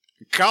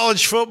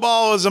College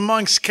football is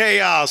amongst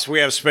chaos. We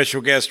have special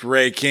guest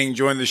Ray King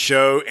join the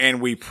show, and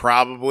we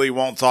probably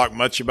won't talk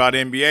much about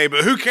NBA,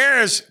 but who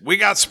cares? We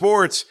got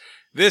sports.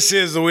 This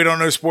is the We Don't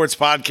Know Sports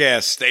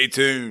podcast. Stay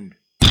tuned.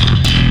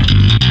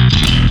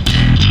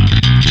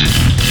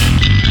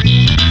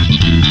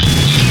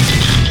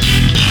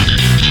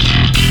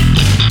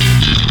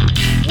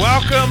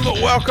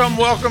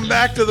 Welcome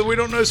back to the We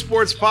Don't Know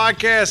Sports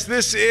podcast.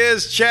 This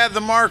is Chad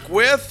the Mark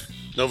with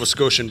Nova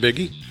Scotian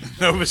Biggie.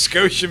 Nova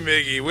Scotian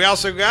Biggie. We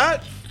also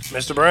got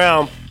Mr.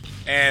 Brown.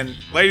 And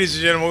ladies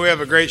and gentlemen, we have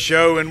a great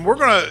show, and we're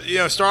going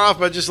to start off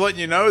by just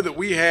letting you know that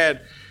we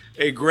had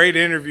a great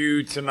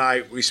interview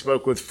tonight. We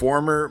spoke with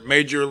former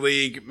Major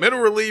League middle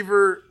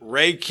reliever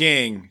Ray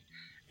King,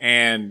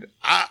 and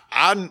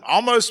I'm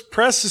almost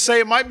pressed to say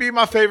it might be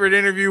my favorite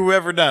interview we've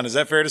ever done. Is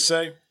that fair to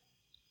say?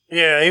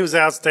 Yeah, he was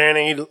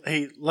outstanding.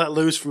 He let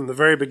loose from the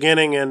very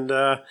beginning and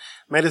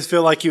made us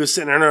feel like he was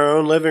sitting in our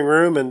own living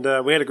room, and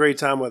we had a great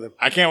time with him.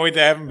 I can't wait to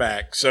have him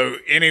back. So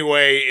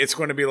anyway, it's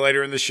going to be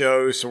later in the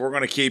show, so we're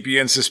going to keep you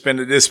in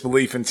suspended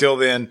disbelief until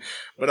then.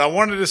 But I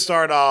wanted to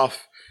start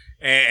off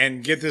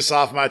and get this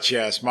off my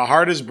chest. My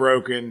heart is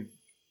broken,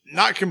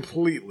 not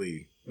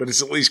completely, but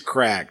it's at least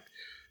cracked.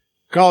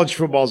 College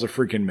football is a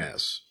freaking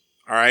mess.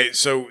 All right,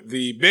 so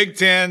the Big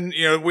Ten,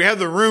 we had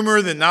the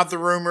rumor, then not the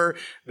rumor.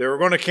 They were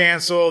going to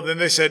cancel. Then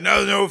they said,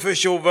 no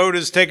official vote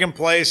has taken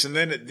place, and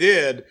then it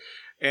did.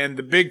 And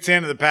the Big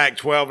Ten and the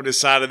Pac-12 have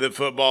decided that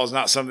football is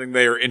not something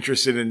they are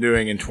interested in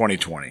doing in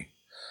 2020.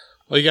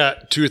 Well, you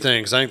got two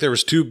things. I think there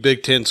was two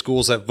Big Ten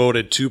schools that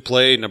voted to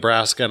play,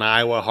 Nebraska and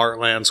Iowa,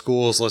 Heartland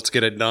schools. Let's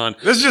get it done.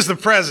 This is just the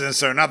presidents,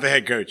 though, not the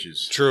head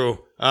coaches. True.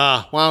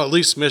 Well, at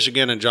least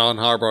Michigan and John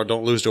Harbaugh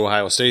don't lose to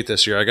Ohio State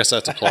this year. I guess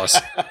that's a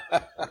plus.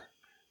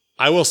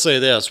 I will say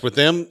this. With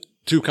them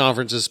two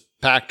conferences,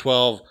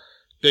 Pac-12,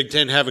 Big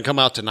Ten having come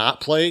out to not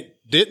play,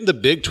 didn't the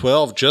Big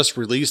 12 just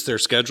release their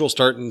schedule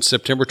starting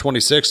September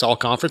 26th, all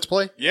conference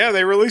play? Yeah,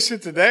 they released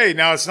it today.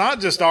 Now, it's not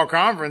just all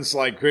conference,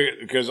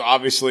 because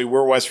obviously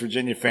we're West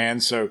Virginia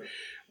fans. So,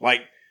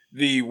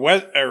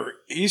 the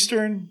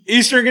Eastern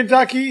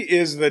Kentucky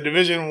is the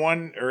Division I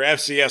or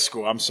FCS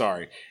school. I'm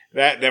sorry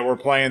that we're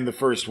playing the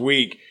first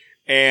week.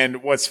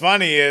 And what's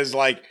funny is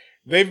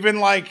they've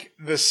been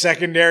the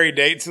secondary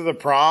dates of the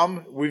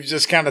prom. We've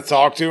just kind of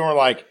talked to them. We're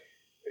like,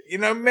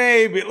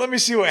 maybe let me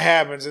see what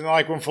happens. And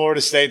when Florida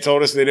State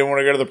told us they didn't want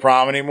to go to the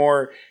prom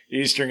anymore,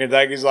 Eastern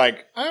Kentucky's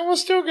like, I will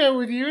still go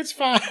with you. It's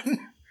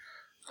fine.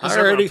 I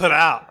already put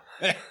out.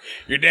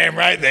 You're damn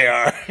right they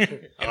are. I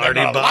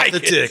already bought the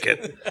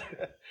ticket.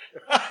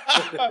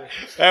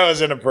 That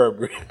was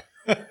inappropriate.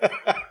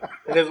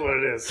 It is what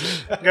it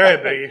is. Go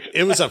ahead, Biggie.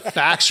 It was a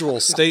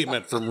factual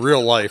statement from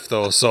real life,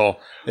 though, so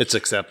it's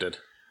accepted.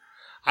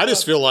 I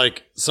just feel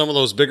like some of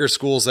those bigger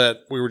schools that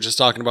we were just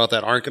talking about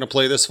that aren't going to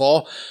play this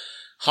fall,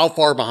 how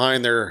far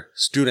behind their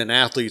student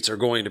athletes are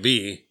going to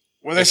be.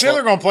 Well, they say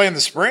they're going to play in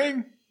the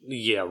spring.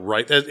 Yeah,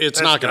 right.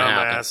 It's not going to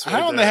happen.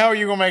 How in the hell are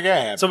you going to make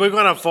that happen? So we're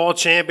going to have fall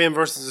champion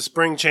versus a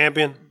spring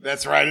champion?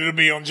 That's right. It'll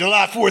be on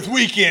July 4th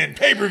weekend,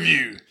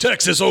 pay-per-view.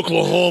 Texas,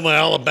 Oklahoma,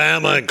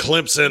 Alabama, and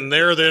Clemson.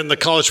 They're in the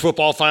college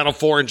football Final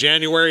Four in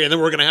January, and then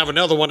we're going to have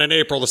another one in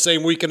April, the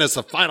same weekend as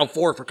the Final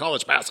Four for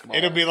college basketball.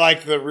 It'll be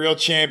like the real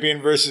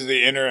champion versus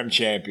the interim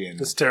champion.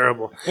 It's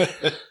terrible.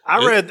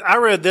 I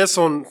read this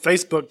on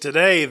Facebook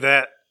today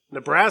that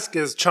Nebraska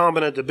is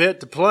chomping at the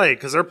bit to play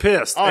because they're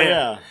pissed. Oh,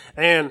 yeah.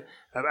 And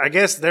I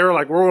guess they were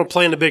like, we're going to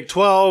play in the Big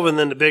 12, and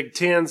then the Big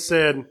 10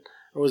 said,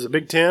 what was it,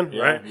 Big 10?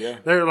 Yeah, right? Yeah.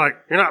 They're like,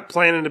 you're not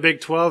playing in the Big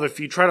 12. If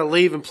you try to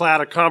leave and play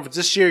out of conference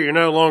this year, you're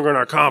no longer in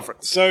our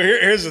conference. So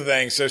here's the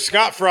thing. So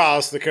Scott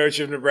Frost, the coach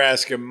of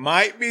Nebraska,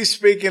 might be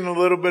speaking a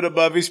little bit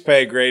above his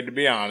pay grade, to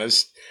be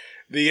honest.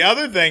 The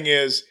other thing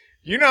is,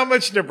 you know how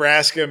much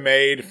Nebraska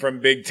made from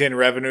Big 10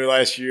 revenue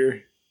last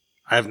year?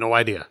 I have no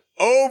idea.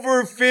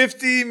 Over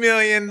 $50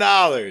 million.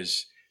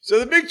 So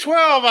the Big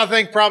 12, I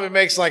think, probably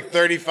makes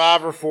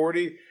 35 or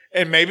 40,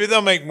 and maybe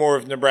they'll make more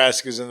if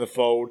Nebraska's in the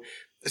fold.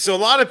 So a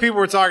lot of people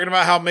were talking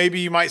about how maybe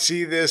you might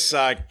see this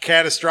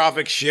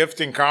catastrophic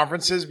shift in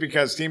conferences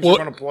because teams are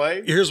going to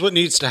play. Here's what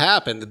needs to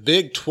happen. The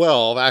Big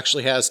 12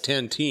 actually has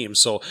 10 teams.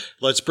 So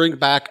let's bring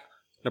back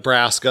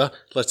Nebraska.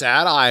 Let's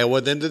add Iowa.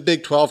 Then the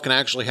Big 12 can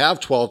actually have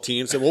 12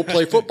 teams, and we'll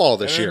play football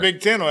this year. The Big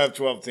 10 will have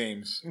 12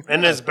 teams.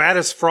 And as bad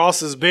as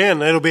Frost has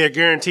been, it'll be a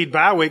guaranteed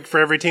bye week for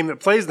every team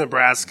that plays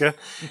Nebraska.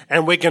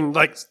 And we can,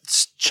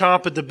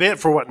 chomp at the bit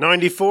for,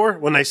 94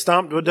 when they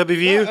stomped with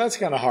WVU? Yeah, that's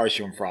kind of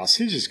harsh on Frost.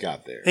 He just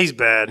got there. He's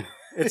bad.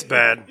 It's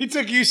bad. He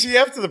took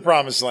UCF to the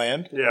promised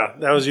land. Yeah,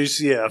 that was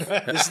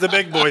UCF. This is the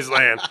big boys'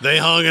 land. They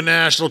hung a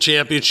national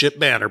championship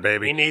banner,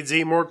 baby. He needs to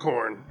eat more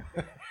corn.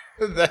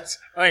 I think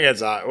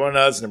that's odd. Well,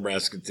 no, that's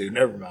Nebraska too.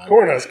 Never mind.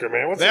 Cornhusker,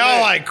 man. They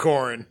all like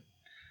corn.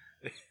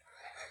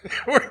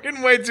 We're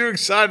getting way too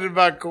excited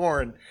about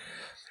corn.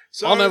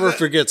 So I'll never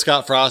forget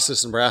Scott Frost,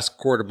 this Nebraska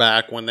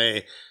quarterback, when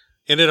they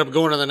ended up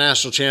going to the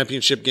national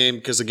championship game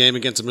because the game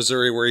against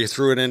Missouri where he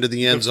threw it into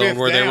the end zone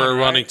where they were a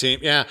running team.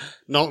 Yeah.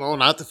 No,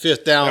 not the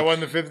fifth down. That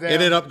wasn't the fifth down?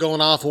 Ended up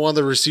going off one of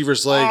the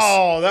receiver's legs.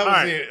 Oh, that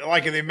was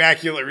like an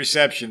immaculate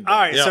reception. All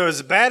right, so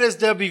as bad as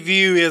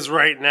WVU is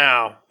right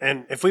now,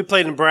 and if we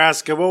played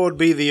Nebraska, what would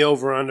be the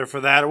over-under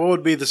for that? Or what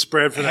would be the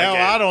spread for that Hell,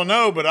 game? I don't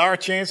know, but our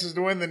chances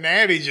to win the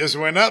Natty just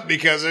went up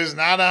because there's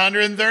not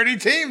 130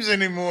 teams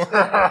anymore.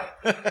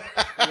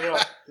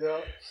 Yeah.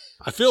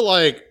 I feel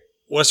like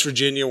West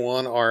Virginia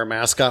won our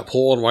mascot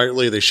poll, and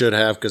rightly they should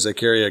have because they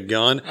carry a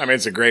gun. I mean,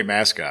 it's a great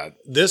mascot.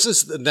 This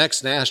is the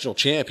next national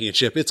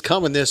championship. It's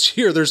coming this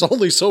year. There's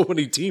only so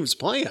many teams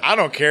playing. I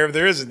don't care if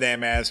there is a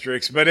damn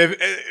asterisk, but if,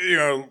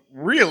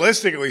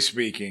 realistically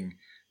speaking,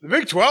 the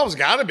Big 12's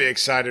got to be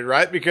excited,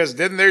 right? Because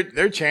then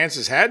their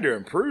chances had to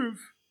improve.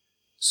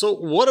 So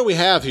what do we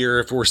have here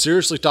if we're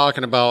seriously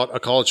talking about a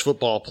college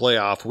football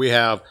playoff? We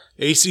have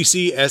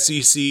ACC,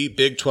 SEC,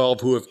 Big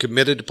 12 who have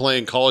committed to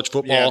playing college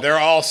football. Yeah, they're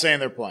all saying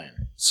they're playing.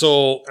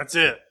 So That's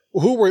it.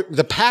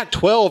 the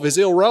Pac-12 is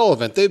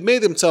irrelevant. They've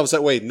made themselves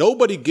that way.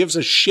 Nobody gives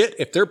a shit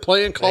if they're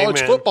playing college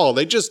Amen. football.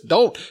 They just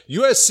don't.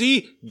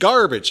 USC,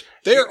 garbage.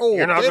 They're old.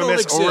 You're not they going to don't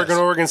miss exist.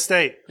 Oregon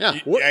State. Yeah,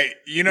 We're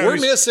we're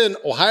missing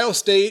Ohio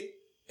State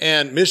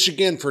and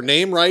Michigan for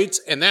name rights,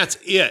 and that's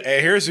it.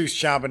 Hey, here's who's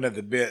chomping at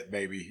the bit,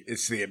 baby.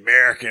 It's the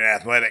American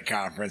Athletic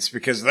Conference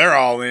because they're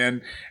all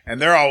in, and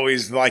they're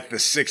always like the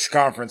sixth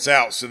conference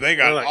out. So they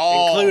got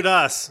all include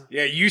us.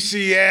 Yeah,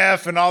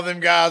 UCF and all them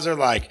guys are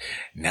like,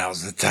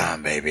 now's the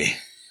time, baby.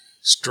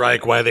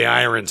 Strike while the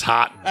iron's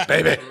hot,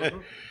 baby.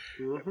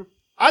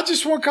 I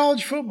just want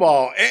college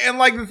football. And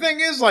like, the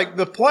thing is, like,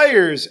 the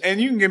players, and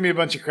you can give me a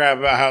bunch of crap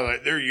about how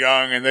like, they're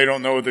young and they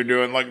don't know what they're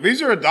doing. Like,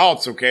 these are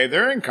adults, okay?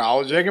 They're in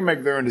college. They can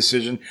make their own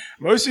decision.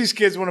 Most of these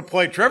kids want to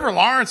play. Trevor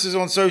Lawrence is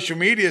on social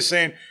media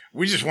saying,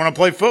 we just want to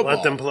play football.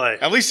 Let them play.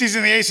 At least he's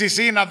in the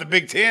ACC, not the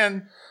Big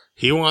Ten.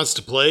 He wants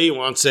to play. He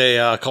wants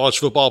a College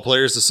Football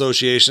Players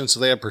Association, so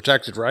they have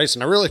protected rights.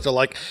 And I really feel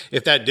like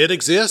if that did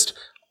exist,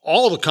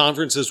 all the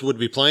conferences would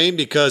be playing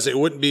because it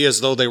wouldn't be as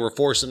though they were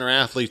forcing their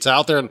athletes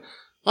out there. And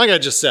like I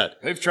just said,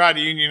 They've tried to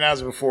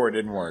unionize before. It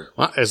didn't work.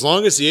 as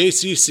long as the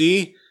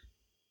ACC,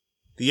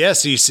 the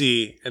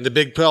SEC, and the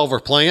Big 12 are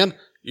playing,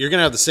 you're going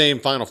to have the same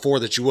Final Four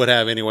that you would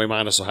have anyway,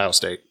 minus Ohio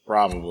State.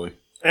 Probably.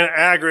 And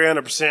I agree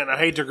 100%. I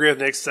hate to agree with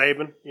Nick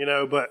Saban,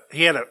 but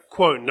he had a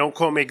quote, and don't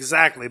quote me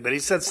exactly, but he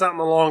said something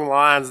along the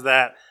lines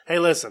that, hey,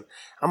 listen,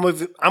 I'm going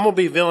to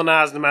be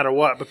villainized no matter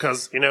what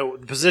because,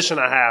 the position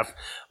I have.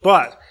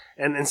 But,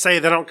 and say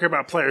they don't care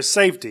about player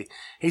safety.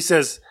 He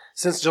says,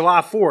 since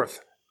July 4th,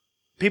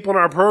 people in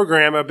our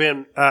program have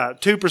been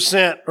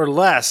 2% or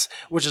less,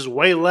 which is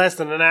way less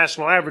than the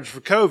national average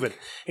for COVID.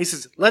 He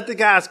says, let the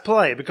guys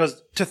play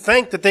because to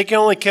think that they can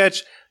only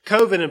catch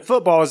COVID in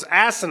football is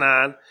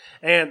asinine,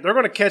 and they're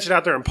going to catch it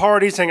out there in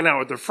parties, hanging out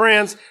with their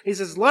friends. He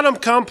says, let them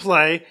come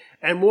play,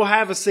 and we'll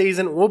have a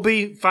season. We'll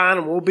be fine,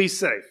 and we'll be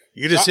safe.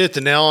 You just hit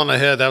the nail on the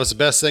head. That was the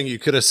best thing you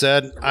could have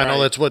said. I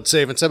know that's what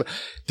Saban said.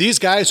 These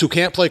guys who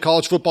can't play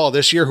college football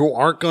this year, who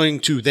aren't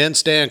going to then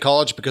stay in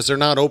college because they're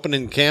not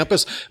opening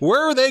campus,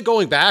 where are they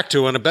going back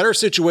to in a better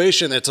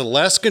situation that's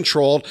less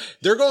controlled?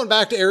 They're going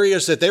back to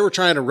areas that they were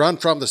trying to run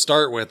from to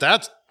start with.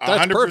 That's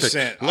 100%.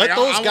 Perfect. Let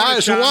those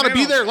guys who want to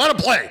be there, let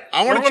them play.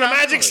 We're going to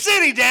Magic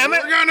City, damn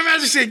it. We're going to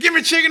Magic City. Give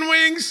me chicken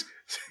wings.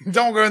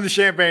 Don't go in the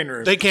champagne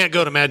room. They can't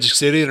go to Magic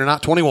City. They're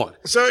not 21.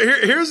 So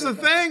here's the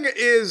thing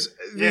is...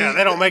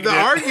 they don't make the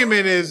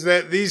argument is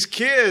that these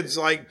kids,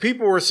 like,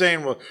 people were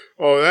saying, well,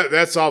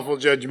 that's awful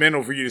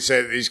judgmental for you to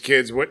say that these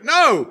kids would.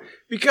 No,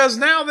 because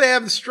now they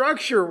have the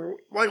structure.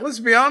 Like, let's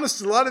be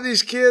honest, a lot of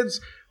these kids,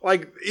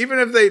 like, even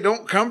if they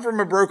don't come from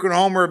a broken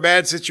home or a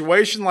bad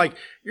situation, like,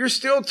 you're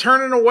still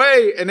turning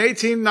away an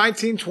 18,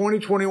 19, 20,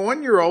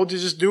 21-year-old to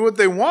just do what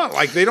they want.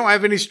 Like, they don't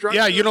have any structure.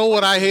 Yeah, you know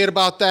what I hate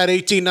about that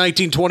 18,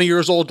 19, 20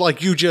 years old,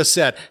 like you just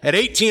said. At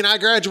 18, I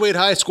graduate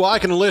high school. I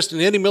can enlist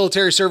in any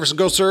military service and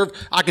go serve.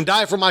 I can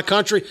die for my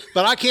country,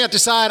 but I can't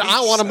decide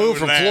I want to move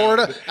from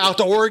Florida out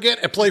to Oregon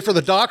and play for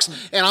the Ducks,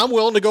 and I'm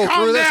willing to go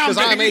through this because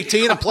I'm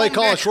 18 and play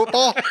college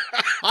football.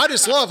 I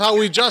just love how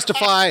we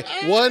justify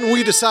when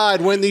we decide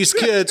when these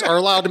kids are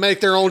allowed to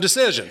make their own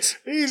decisions.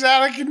 He's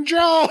out of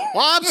control.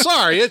 Well, I'm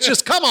sorry. It's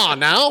just, come on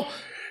now.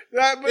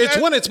 It's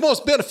when it's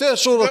most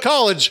beneficial to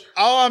college.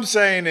 All I'm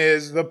saying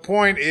is, the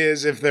point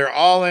is, if they're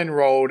all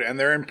enrolled and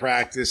they're in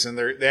practice and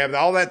they have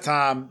all that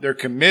time, they're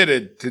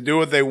committed to do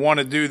what they want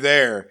to do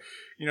there.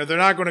 They're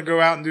not going to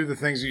go out and do the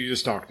things that you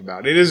just talked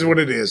about. It is what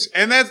it is.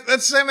 And that's the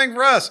same thing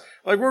for us.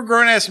 Like, we're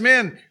grown-ass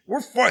men.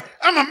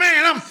 I'm a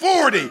man. I'm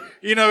 40.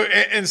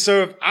 And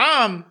so if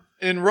I'm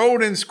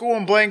enrolled in school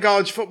and playing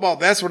college football,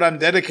 that's what I'm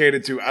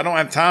dedicated to. I don't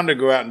have time to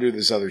go out and do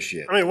this other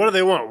shit. I mean, what do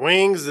they want?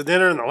 Wings, the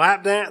dinner, and the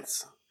lap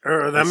dance?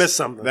 Or did I miss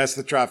something? That's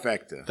the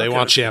trifecta. They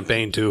want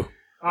champagne, too.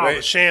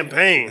 Oh,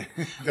 champagne.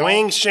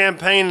 Wings,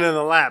 champagne, and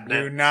the lap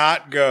dance. Do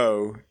not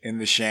go in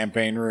the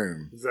champagne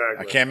room.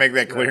 Exactly. I can't make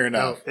that clear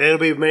enough. No, it'll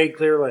be made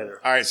clear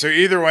later. All right, so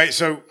either way,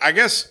 I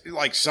guess,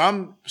 like,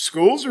 some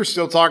schools are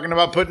still talking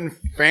about putting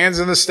fans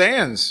in the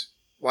stands.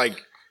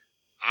 Like,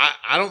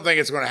 I don't think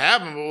it's going to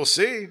happen, but we'll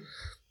see.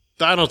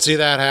 I don't see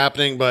that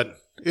happening, but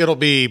it'll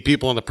be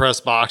people in the press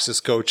boxes,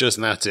 coaches,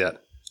 and that's it.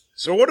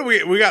 So what do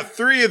we got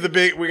 3 of the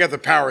big, we got the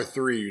power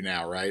 3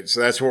 now, right? So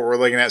that's what we're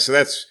looking at. So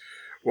that's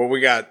what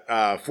we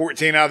got,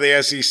 14 out of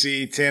the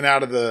SEC, 10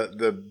 out of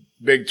the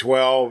Big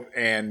 12,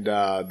 and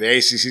the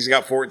ACC's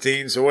got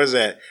 14. So what is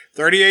that?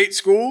 38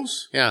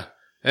 schools? Yeah.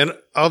 And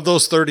of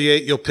those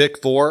 38, you'll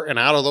pick 4. And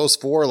out of those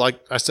 4, like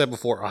I said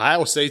before,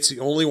 Ohio State's the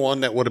only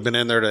one that would have been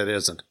in there that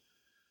isn't.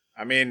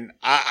 I mean,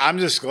 I'm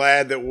just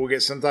glad that we'll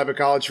get some type of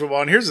college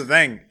football. And here's the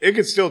thing. It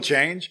could still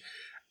change.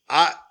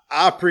 I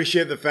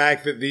appreciate the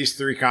fact that these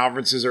 3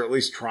 conferences are at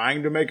least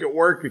trying to make it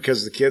work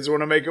because the kids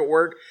want to make it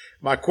work.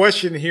 My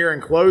question here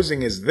in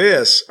closing is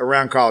this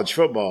around college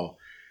football.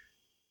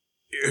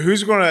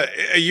 Who's going to,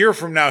 a year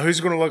from now,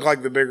 who's going to look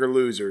like the bigger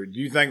loser? Do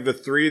you think the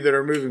 3 that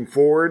are moving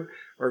forward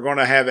are going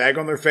to have egg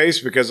on their face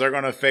because they're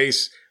going to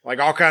face like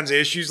all kinds of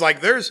issues?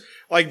 Like there's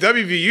like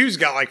WVU's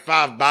got like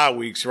 5 bye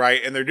weeks,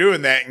 right? And they're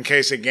doing that in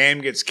case a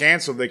game gets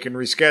canceled, they can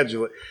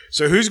reschedule it.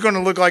 So who's going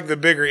to look like the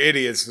bigger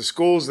idiots? The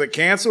schools that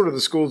canceled or the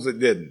schools that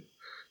didn't?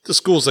 The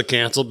schools that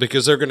canceled,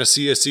 because they're going to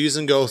see a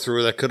season go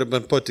through that could have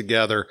been put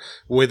together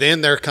within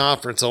their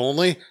conference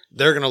only.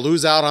 They're going to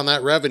lose out on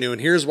that revenue.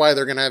 And here's why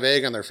they're going to have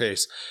egg on their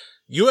face.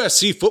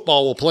 USC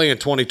football will play in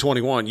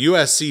 2021.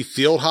 USC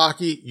field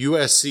hockey,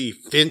 USC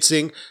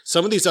fencing,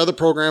 some of these other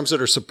programs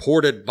that are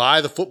supported by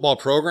the football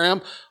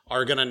program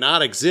are going to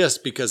not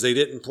exist because they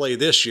didn't play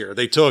this year.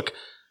 They took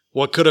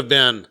what could have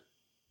been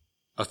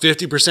a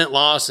 50%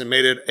 loss and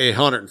made it a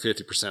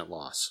 150%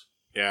 loss.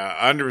 Yeah,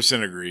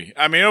 100% agree.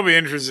 I mean, it'll be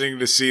interesting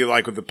to see,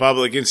 like, with the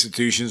public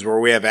institutions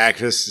where we have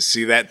access to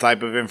see that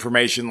type of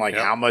information, like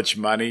how much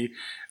money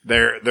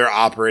they're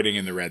operating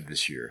in the red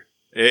this year.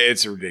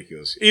 It's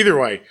ridiculous. Either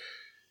way,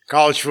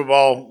 college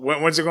football,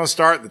 when's it going to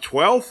start? The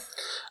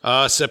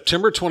 12th?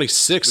 September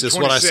 26th is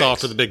what I saw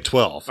for the Big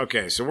 12.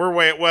 Okay, so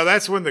well,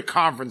 that's when the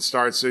conference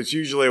starts, so it's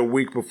usually a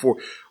week before.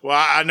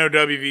 Well, I know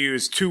WVU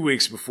is 2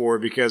 weeks before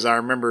because I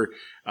remember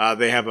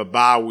they have a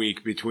bye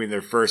week between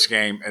their first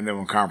game and then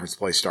when conference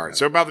play starts.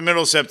 So about the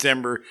middle of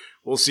September,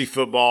 we'll see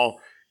football.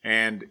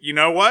 And you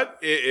know what?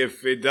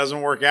 If it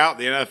doesn't work out,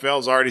 the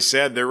NFL's already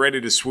said they're ready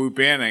to swoop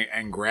in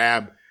and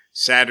grab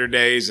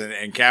Saturdays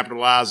and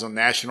capitalize on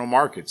national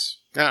markets.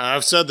 Yeah,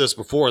 I've said this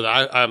before.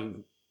 That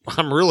I'm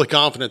really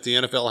confident the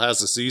NFL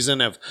has a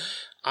season. If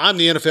I'm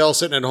the NFL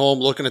sitting at home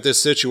looking at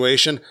this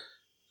situation,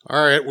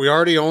 all right, we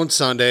already own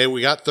Sunday.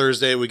 We got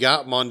Thursday. We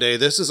got Monday.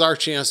 This is our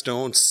chance to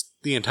own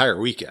the entire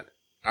weekend.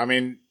 I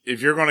mean,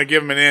 if you're going to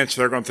give them an inch,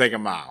 they're going to take a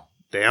mile.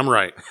 Damn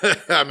right.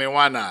 I mean,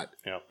 why not?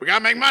 Yeah. We got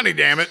to make money,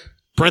 damn it.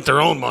 Print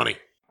their own money.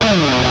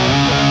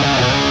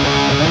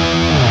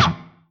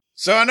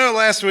 So I know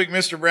last week,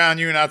 Mr. Brown,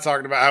 you and I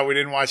talked about how we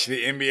didn't watch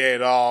the NBA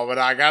at all, but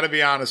I got to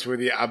be honest with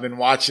you. I've been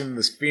watching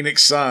the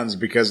Phoenix Suns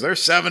because they're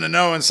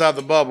 7-0 inside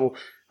the bubble.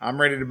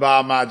 I'm ready to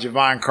buy my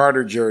Javon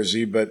Carter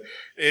jersey, but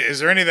is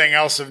there anything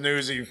else of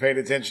news that you've paid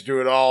attention to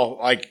at all?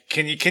 Like,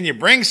 can you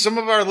bring some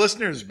of our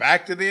listeners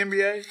back to the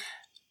NBA?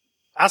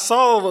 I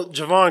saw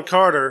Javon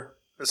Carter.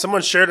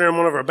 Someone shared it in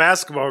one of our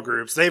basketball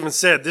groups. They even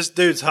said, this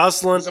dude's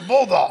hustling. He's a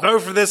bulldog.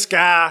 Vote for this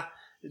guy.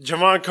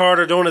 Javon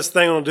Carter doing his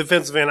thing on the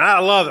defensive end. I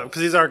love him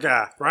because he's our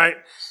guy, right?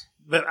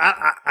 But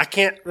I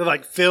can't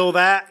like feel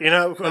that, on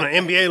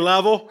an NBA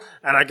level,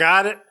 and I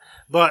got it.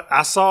 But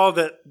I saw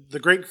that the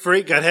Greek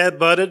Freak got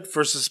headbutted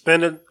for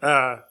suspended.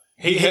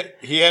 He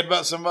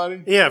headbutt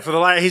somebody?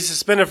 Yeah, he's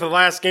suspended for the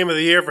last game of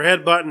the year for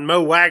headbutting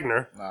Mo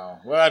Wagner. Oh,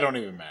 well, that don't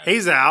even matter.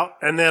 He's out.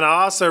 And then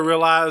I also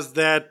realized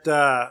that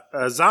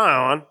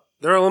Zion,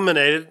 they're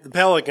eliminated. The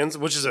Pelicans,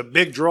 which is a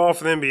big draw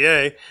for the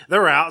NBA,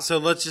 they're out. So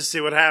let's just see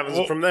what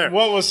happens from there.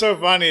 What was so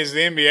funny is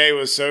the NBA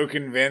was so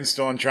convinced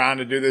on trying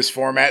to do this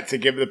format to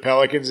give the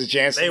Pelicans a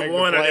chance to make the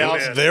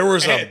playoffs. There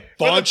was a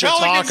bunch of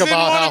talk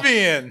about how be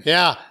in.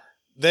 Yeah.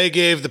 They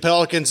gave the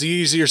Pelicans the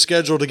easier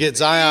schedule to get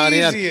Zion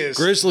in. Easiest.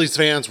 Grizzlies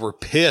fans were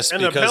pissed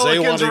And because the they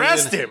Pelicans wanted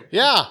arrest him.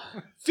 Yeah.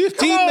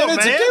 15 Come on,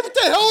 minutes. man. What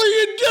the hell are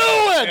you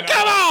doing?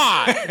 Come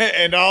on.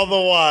 And all the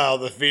while,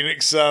 the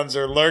Phoenix Suns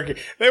are lurking.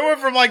 They went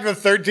from like the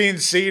 13th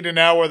seed to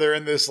now where they're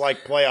in this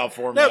like playoff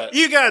format. No,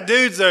 you got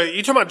dudes, though.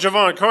 You talking about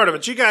Javon Carter,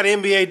 but you got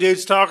NBA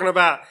dudes talking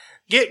about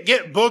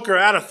get Booker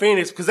out of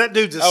Phoenix because that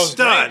dude's a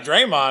stud.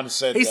 Draymond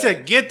said He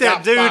said, get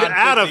that dude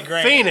out of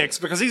Phoenix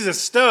because he's a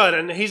stud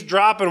and he's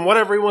dropping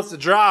whatever he wants to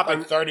drop. Like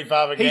and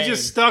 35 a game. He's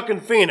just stuck in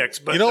Phoenix.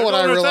 But you know what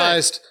I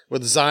realized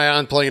with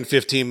Zion playing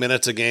 15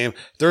 minutes a game?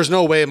 There's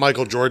no way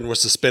Michael Jordan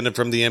was suspended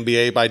from the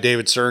NBA by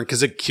David Stern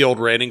because it killed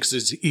ratings.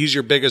 He's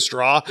your biggest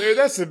draw. Dude,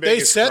 that's the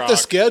biggest They set the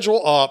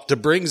schedule up to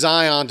bring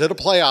Zion to the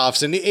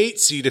playoffs in the 8th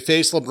seed to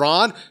face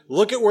LeBron.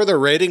 Look at where the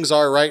ratings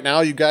are right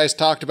now. You guys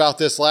talked about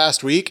this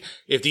last week.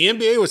 If the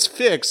NBA was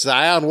fixed,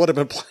 Zion would have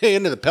been playing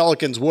and the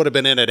Pelicans would have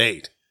been in at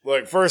 8.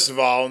 Look, first of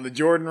all, on the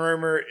Jordan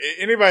rumor,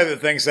 anybody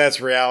that thinks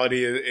that's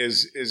reality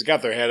is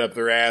got their head up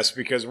their ass,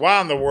 because why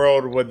in the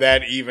world would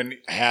that even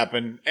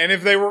happen? And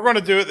if they were going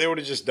to do it, they would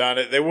have just done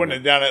it. They wouldn't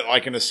have done it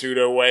like in a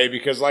pseudo way,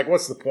 because like,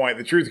 what's the point?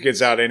 The truth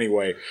gets out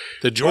anyway.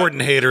 The Jordan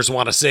haters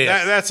want to say it.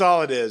 That's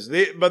all it is.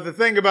 But the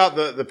thing about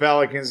the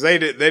Pelicans, they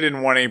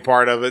didn't want any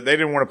part of it. They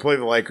didn't want to play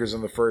the Lakers in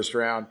the first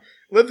round.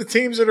 Let the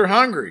teams that are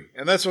hungry,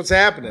 and that's what's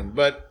happening.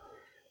 But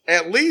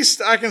at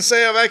least I can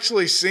say I've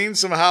actually seen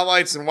some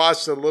highlights and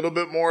watched a little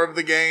bit more of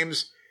the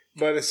games,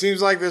 but it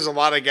seems like there's a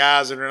lot of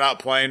guys that are not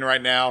playing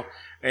right now,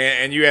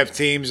 and you have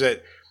teams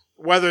that,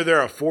 whether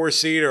they're a 4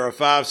 seed or a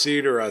 5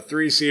 seed or a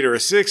 3 seed or a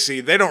 6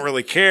 seed, they don't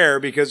really care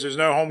because there's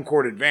no home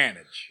court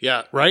advantage.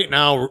 Yeah, right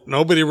now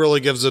nobody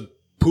really gives a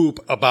poop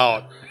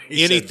about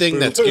anything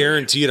that's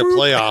guaranteed a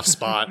playoff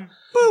spot.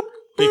 Boop.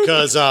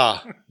 Because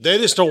they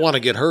just don't want to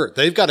get hurt.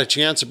 They've got a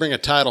chance to bring a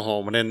title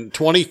home. And in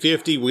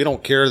 2050, we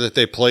don't care that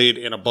they played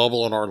in a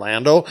bubble in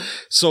Orlando.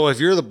 So if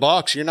you're the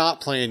Bucks, you're not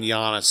playing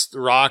Giannis.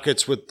 The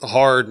Rockets with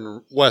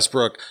Harden,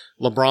 Westbrook,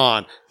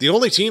 LeBron. The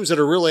only teams that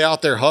are really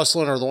out there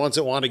hustling are the ones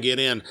that want to get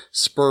in.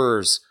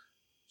 Spurs,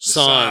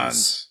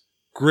 Suns,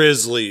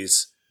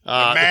 Grizzlies.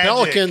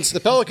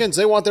 The Pelicans,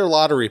 they want their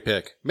lottery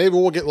pick. Maybe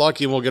we'll get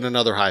lucky and we'll get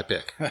another high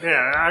pick.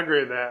 Yeah, I agree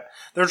with that.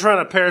 They're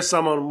trying to pair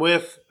someone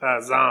with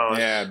Zion.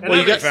 Yeah, well,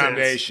 you got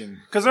foundation.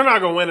 Because they're not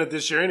going to win it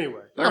this year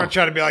anyway. They're going to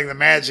try to be like the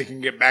Magic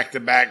and get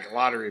back-to-back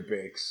lottery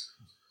picks.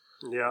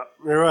 Yeah,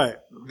 you're right.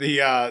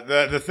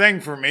 The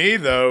thing for me,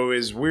 though,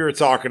 is we were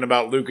talking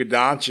about Luka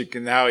Doncic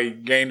and how he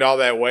gained all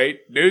that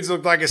weight. Dude's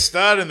looked like a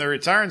stud in the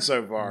return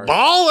so far.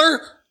 Baller!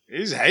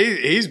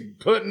 He's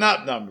putting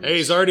up numbers. Hey,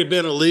 he's already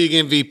been a league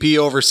MVP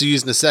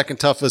overseas in the second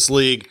toughest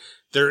league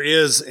there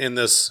is in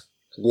this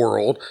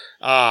world.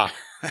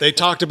 They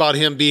talked about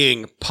him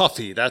being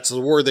puffy. That's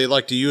the word they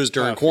like to use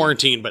during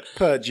quarantine, but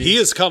Pudgy. He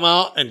has come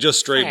out and just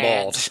straight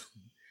balled.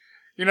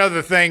 You know,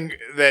 the thing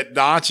that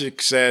Doncic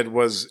said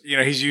was,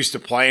 he's used to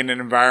playing in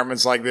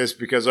environments like this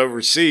because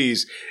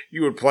overseas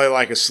you would play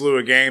like a slew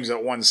of games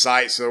at one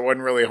site, so there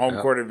wasn't really home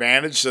court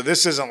advantage. So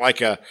this isn't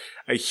like a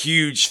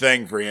huge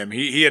thing for him.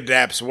 He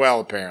adapts well,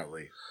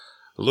 apparently.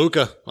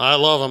 Luka, I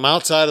love him.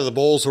 Outside of the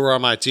Bulls who are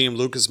on my team,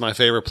 Luka's my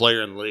favorite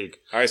player in the league.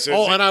 All right,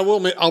 so and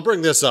I'll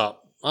bring this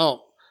up.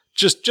 Oh,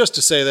 just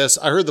to say this,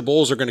 I heard the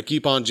Bulls are going to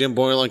keep on Jim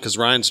Boylan because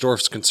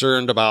Reinsdorf's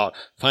concerned about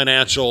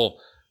financial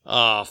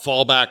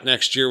fallback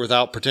next year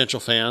without potential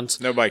fans.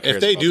 Nobody cares.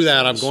 If they do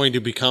that, I'm going to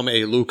become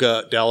a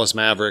Luka, Dallas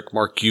Maverick,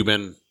 Mark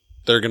Cuban.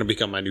 They're going to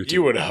become my new team.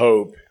 You would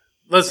hope.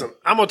 Listen,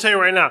 I'm going to tell you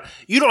right now,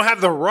 you don't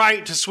have the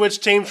right to switch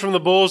teams from the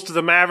Bulls to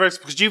the Mavericks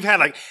because you've had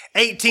like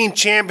 18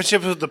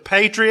 championships with the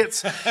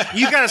Patriots.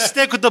 You got to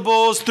stick with the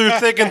Bulls through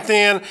thick and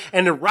thin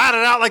and to ride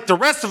it out like the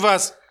rest of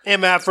us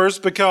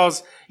MFers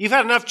because you've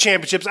had enough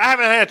championships. I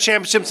haven't had a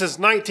championship since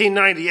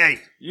 1998.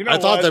 I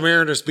thought the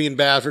Mariners being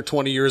bad for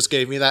 20 years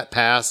gave me that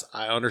pass.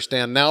 I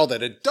understand now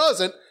that it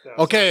doesn't.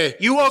 Okay.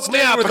 You woke me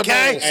up,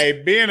 okay?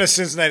 Hey, being a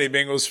Cincinnati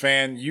Bengals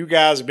fan, you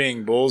guys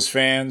being Bulls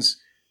fans,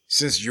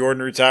 since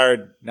Jordan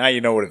retired, now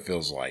you know what it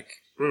feels like.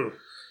 And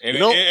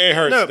it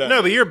hurts.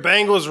 No, but you're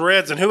Bengals,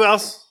 Reds, and who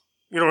else?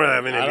 You don't really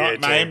have an NBA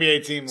team. My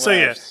NBA team left. So,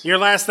 yeah, your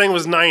last thing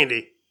was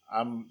 90.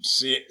 I'm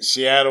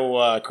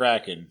Seattle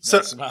Kraken.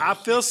 I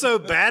feel so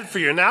bad for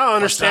you. Now I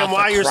understand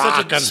why you're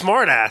such a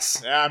smart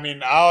ass. I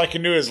mean, all I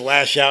can do is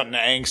lash out in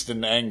angst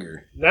and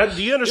anger.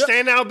 Do you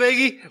understand now,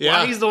 Biggie? Yeah.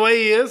 Why he's the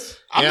way he is?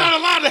 I'm not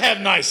allowed to have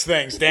nice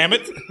things, damn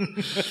it.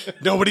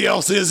 Nobody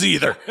else is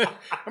either.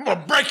 I'm going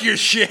to break your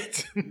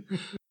shit.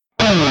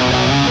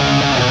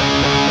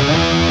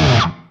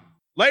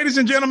 Ladies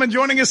and gentlemen,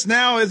 joining us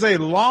now is a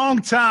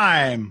long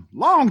time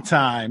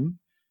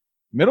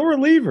middle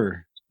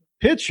reliever,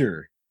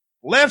 pitcher,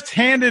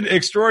 left-handed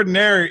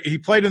extraordinaire. He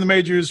played in the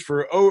majors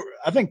for,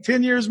 I think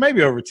 10 years,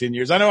 maybe over 10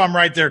 years. I know I'm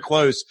right there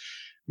close.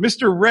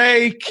 Mr.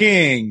 Ray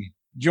King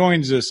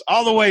joins us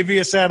all the way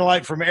via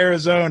satellite from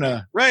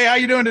Arizona. Ray, how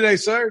you doing today,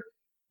 sir?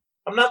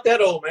 I'm not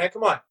that old, man.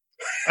 Come on.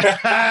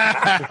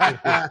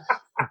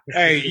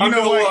 Hey, I'm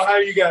doing well. How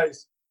are you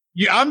guys?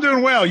 I'm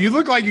doing well. You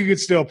look like you could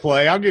still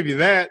play. I'll give you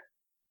that.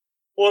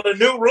 Well, the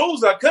new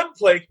rules, I couldn't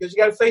play because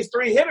you got to face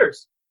 3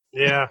 hitters.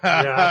 Yeah,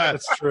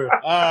 that's true.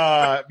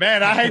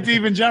 Man, I hate to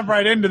even jump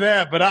right into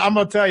that, but I'm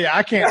going to tell you,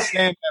 I can't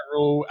stand that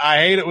rule. I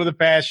hate it with a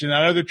passion.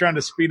 I know they're trying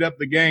to speed up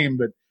the game,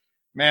 but,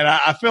 man,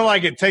 I feel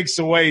like it takes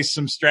away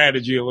some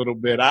strategy a little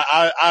bit.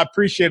 I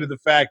appreciated the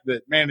fact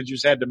that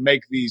managers had to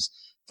make these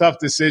tough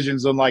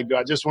decisions on, like, do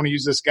I just want to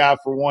use this guy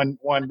for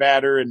one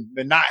batter and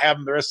then not have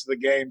him the rest of the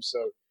game? So,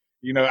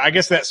 I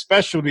guess that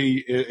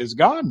specialty is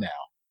gone now.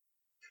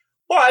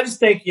 Well, I just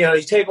think,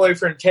 you take away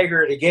from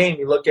integrity of the game.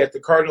 You look at the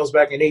Cardinals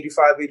back in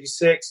 85,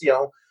 86,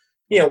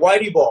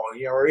 Whitey ball,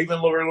 or even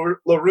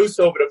LaRusse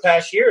over the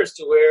past years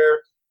to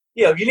where,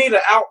 you need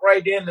an out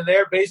right in and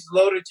there, bases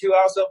loaded, 2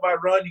 outs up by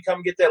run, you come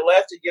and get that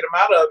left and get them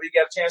out of it, you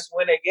got a chance to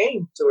win that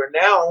game. To where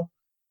now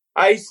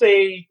I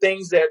say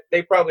things that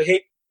they probably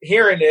hate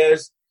hearing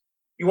is,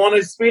 you want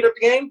to speed up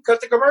the game?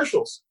 Cut the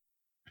commercials.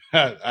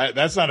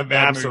 That's not a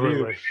bad move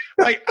either.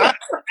 Like,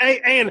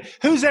 hey, and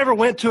who's ever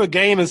went to a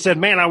game and said,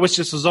 "Man, I wish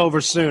this was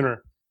over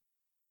sooner"?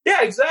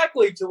 Yeah,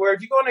 exactly. To where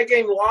if you go in a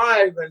game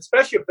live, and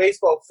especially a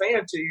baseball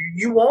fan,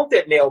 you want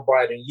that nail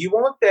biting. You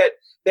want that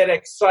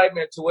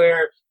excitement to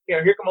where,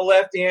 here come a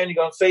left end,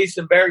 you're going to face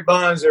some Barry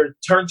Bonds or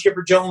turn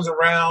Chipper Jones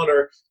around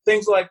or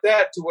things like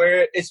that, to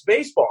where it's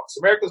baseball. It's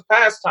America's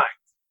pastime.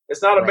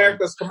 It's not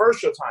America's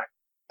commercial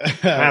time.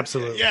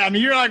 Absolutely. Yeah, I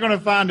mean, you're not going to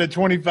find a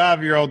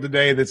 25-year-old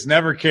today that's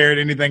never cared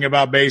anything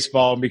about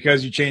baseball, and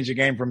because you change the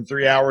game from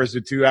 3 hours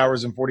to 2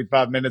 hours and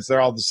 45 minutes,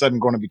 they're all of a sudden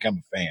going to become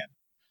a fan.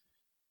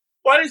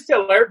 Well, I just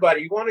tell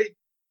everybody,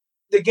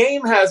 the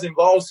game has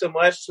evolved so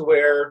much to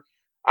where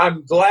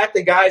I'm glad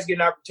the guys get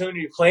an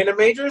opportunity to play in the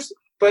majors,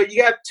 but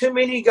you got too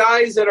many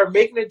guys that are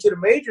making it to the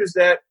majors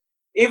that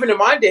even in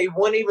my day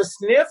wouldn't even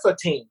sniff a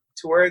team,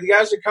 to where the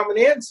guys are coming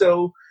in.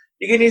 So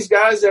you get these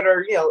guys that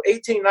are,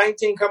 18,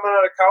 19 coming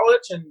out of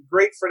college, and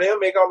great for them,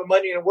 make all the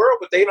money in the world,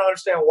 but they don't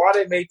understand why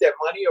they made that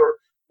money or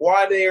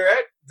why they're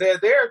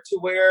there, to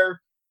where,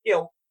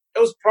 it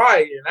was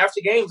pride. And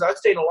after games, I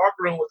stayed in the locker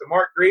room with the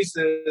Mark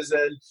Greases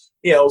and,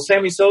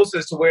 Sammy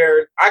Sosa's, to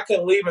where I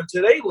couldn't leave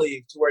until they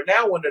leave, to where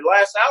now when the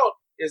last out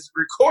is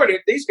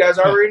recorded, these guys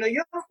are already in a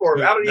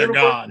uniform, out of the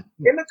uniform, gone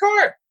in the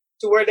car,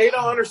 to where they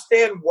don't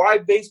understand why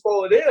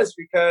baseball it is.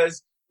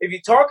 Because if you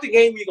talk the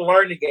game, you can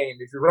learn the game.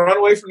 If you run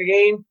away from the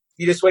game,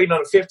 you're just waiting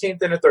on the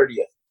 15th and the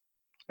 30th.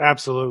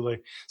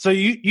 Absolutely. So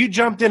you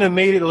jumped in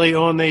immediately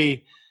on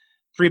the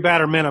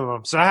 3-batter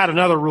minimum. So I had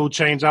another rule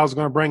change I was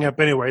going to bring up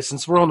anyway.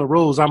 Since we're on the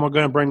rules, I'm going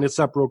to bring this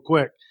up real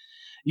quick.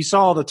 You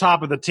saw the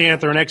top of the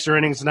 10th or an extra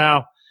innings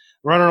now,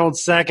 runner on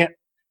second.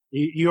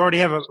 You already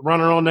have a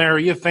runner on there. Are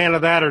you a fan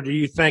of that, or do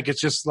you think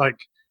it's just like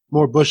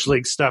more Bush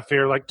League stuff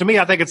here? Like, to me,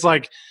 I think it's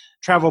like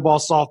travel ball,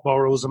 softball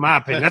rules, in my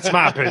opinion. That's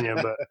my opinion.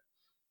 But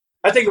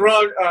I think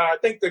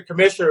the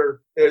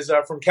commissioner is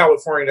from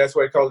California. That's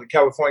why he calls it the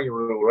California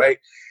rule, right?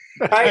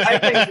 I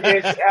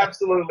think it's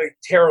absolutely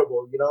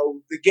terrible.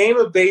 The game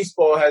of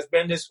baseball has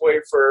been this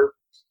way for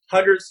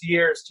hundreds of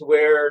years, to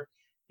where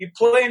you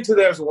play until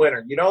there's a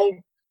winner. You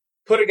don't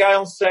put a guy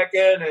on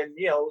second. And,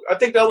 I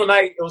think the other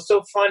night it was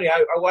so funny.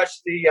 I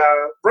watched the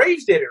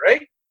Braves did it,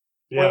 right?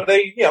 Yeah. Well,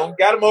 they,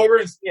 got him over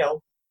and,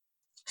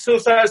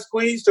 suicide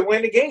squeeze to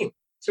win the game,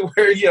 to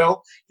where,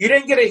 you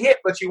didn't get a hit,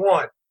 but you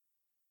won.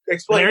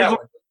 Explain that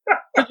one.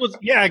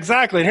 Yeah,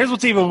 exactly. And here's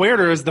what's even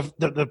weirder is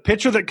the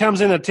pitcher that comes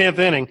in the 10th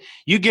inning,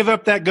 you give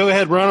up that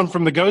go-ahead run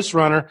from the ghost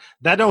runner,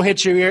 that don't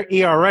hit your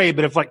ERA,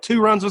 but if like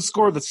 2 runs would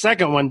score, the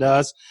second one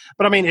does.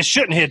 But, I mean, it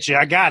shouldn't hit you.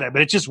 I got it,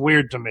 but it's just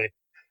weird to me.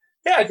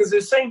 Yeah, because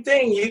it's the same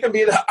thing. You can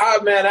be the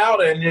odd man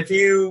out, and if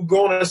you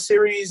go on a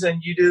series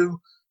and you do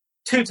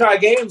 2-tie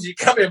games, you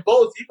come in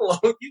both, you can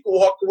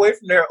walk away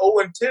from there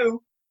 0-2,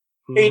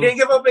 and you didn't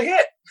give up a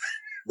hit.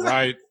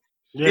 Right.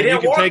 Yeah, you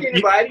didn't walk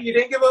anybody. You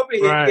didn't give up a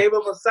hit. Right. You gave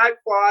up a sac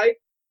fly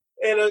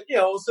and a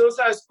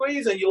suicide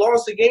squeeze, and you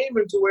lost the game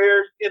into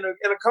where in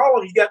a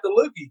column you got the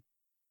loogie.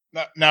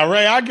 Now,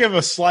 Ray, I'll give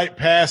a slight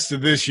pass to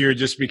this year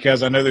just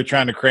because I know they're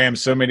trying to cram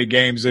so many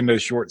games into a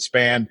short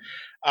span.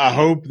 I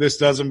hope this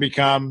doesn't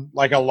become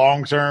like a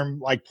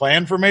long-term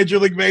plan for Major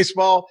League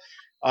Baseball.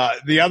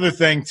 The other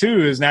thing,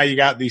 too, is now you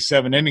got these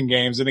 7-inning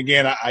games. And,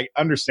 again, I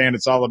understand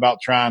it's all about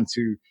trying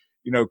to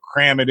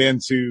cram it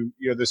into,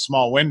 the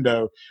small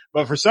window.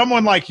 But for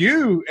someone like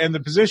you and the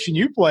position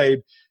you played,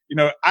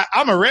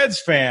 I'm a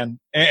Reds fan.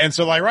 And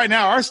so right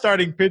now our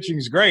starting pitching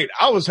is great.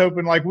 I was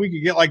hoping we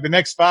could get the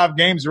next 5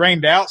 games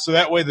rained out. So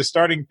that way the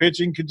starting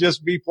pitching could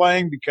just be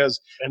playing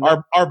because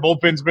our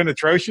bullpen's been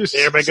atrocious.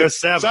 Everybody goes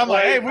 7. So I'm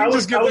like, hey, we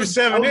just get through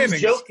 7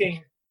 innings.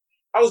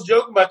 I was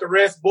joking about the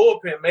Reds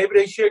bullpen. Maybe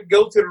they should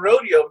go to the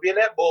rodeo and be in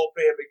that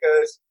bullpen,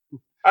 because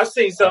I've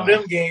seen some of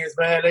them games,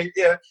 man.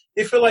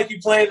 They feel like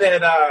you're playing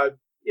that,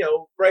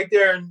 right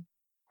there in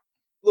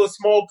little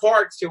small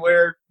parks, to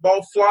where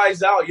ball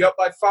flies out, you're up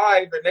by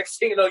 5, and next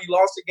thing you know, you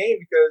lost the game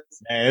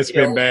because it's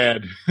been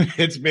bad.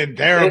 It's been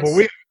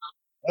terrible.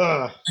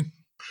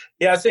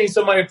 Yeah, I seen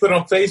somebody put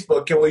on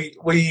Facebook, can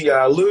we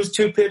lose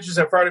 2 pitchers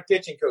in front of the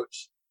pitching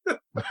coach?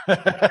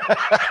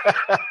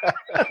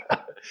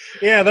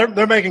 Yeah,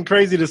 they're making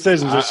crazy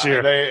decisions this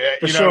year.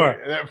 For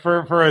sure.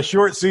 For a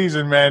short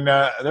season, man,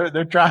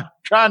 they're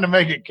trying to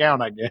make it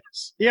count, I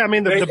guess. Yeah, I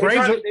mean the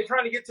Braves. They're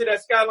trying to get to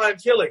that skyline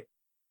chili.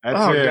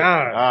 That's it.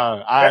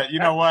 God. You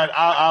know what?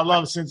 I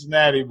love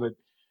Cincinnati, but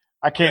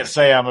I can't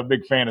say I'm a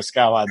big fan of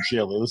Skyline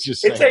Chili. Let's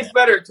just say it tastes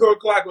better at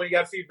 2:00 when you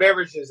got a few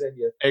beverages in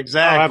you.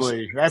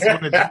 Exactly. That's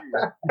when it's.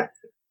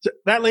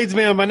 That leads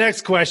me to my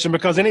next question,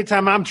 because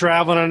anytime I'm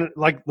traveling, and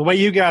the way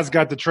you guys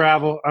got to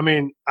travel, I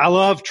mean, I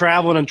love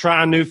traveling and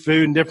trying new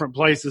food in different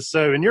places.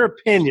 So, in your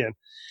opinion,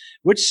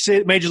 which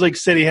Major League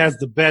city has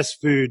the best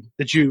food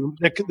that you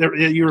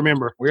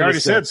remember? We already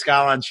said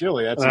Skyline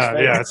Chili. That's his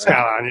favorite. Yeah,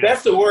 Skyline. Yeah.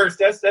 That's the worst.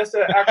 That's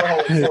the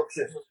alcohol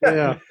absorption.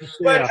 Yeah.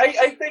 But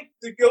I think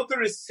to go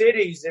through the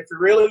cities, if you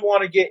really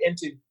want to get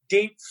into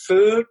deep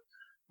food,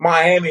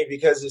 Miami,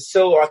 because it's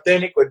so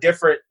authentic with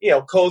different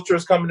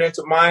cultures coming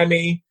into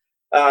Miami.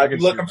 You're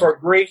looking for a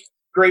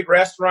great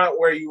restaurant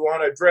where you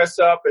want to dress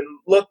up and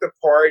look the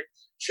part.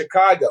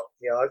 Chicago.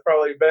 That's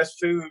probably the best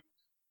food,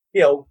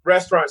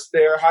 restaurants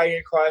there,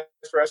 high-end class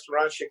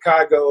restaurants,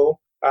 Chicago.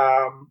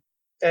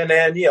 And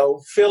then,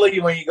 Philly,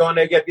 when you go in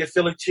there, get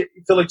Philly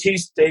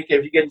cheesesteak.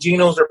 If you get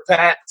Geno's or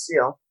Pat's,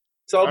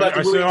 it's all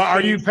about So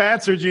are you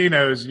Pat's or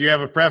Geno's? Do you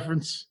have a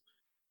preference?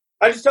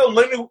 I just told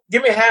them,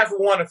 give me half of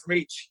one from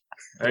each.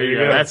 There you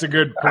go. That's a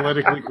good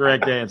politically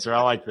correct answer.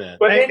 I like that.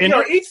 But then,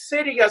 each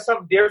city got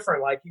something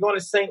different. Like, you go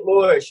to St.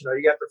 Louis,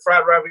 you got the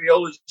fried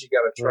raviolis you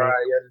got to try. Right.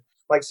 And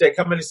like I said,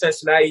 coming to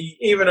Cincinnati,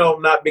 even though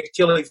I'm not a big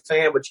chili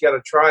fan, but you got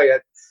to try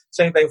it.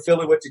 Same thing,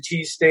 Philly with the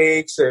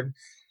cheesesteaks and,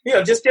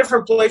 just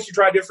different places. You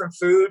try different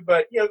food.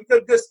 But,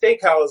 good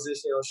steakhouses,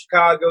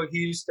 Chicago,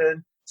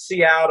 Houston,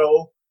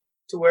 Seattle,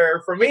 to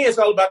where, for me, it's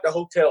all about the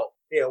hotel.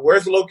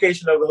 Where's the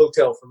location of the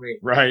hotel for me?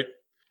 Right.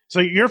 So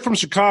you're from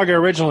Chicago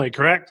originally,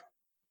 correct?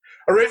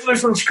 Originally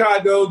from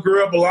Chicago,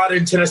 grew up a lot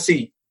in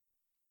Tennessee.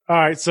 All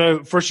right,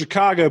 so for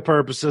Chicago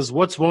purposes,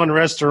 what's one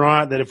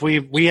restaurant that if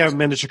we haven't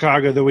been to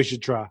Chicago that we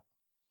should try?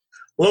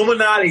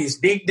 Illuminati's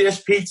deep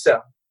dish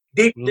pizza,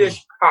 deep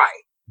dish pie.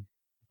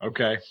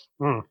 Okay.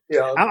 I'm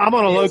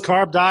on a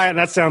low-carb diet, and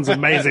that sounds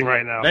amazing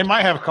right now. They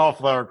might have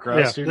cauliflower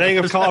crust. Yeah, they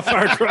have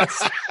cauliflower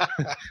crust.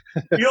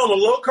 You on a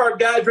low-carb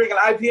diet drinking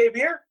IPA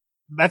beer?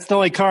 That's the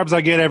only carbs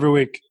I get every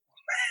week.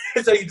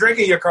 So you're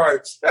drinking your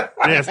carbs.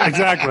 Yes,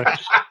 exactly.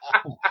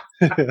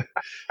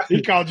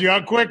 He called you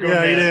out quick.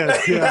 Yeah, he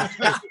did.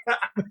 Yeah.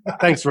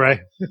 Thanks,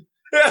 Ray.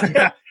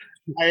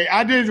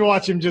 I did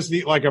watch him just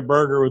eat like a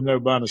burger with no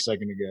bun a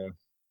second ago.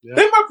 Yeah.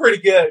 They were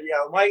pretty good.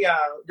 My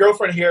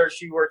girlfriend here,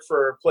 she worked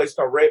for a place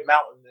called Red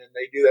Mountain, and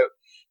they do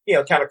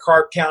that, kind of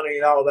carb counting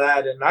and all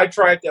that. And I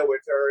tried that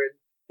with her, and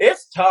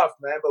it's tough,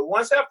 man. But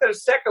once after the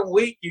second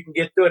week, you can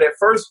get through it. That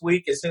first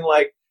week, it seemed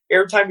like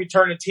every time you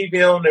turn the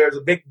TV on, there's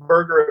a big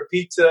burger or a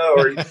pizza,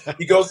 or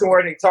you go somewhere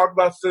and they talk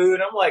about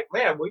food. I'm like,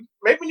 man,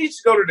 maybe we need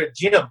to go to the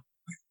gym.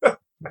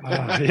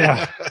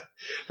 Yeah,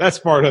 that's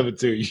part of it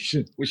too.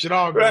 We should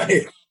all go.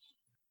 Right.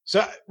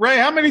 So, Ray,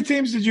 how many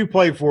teams did you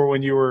play for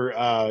when you were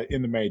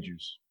in the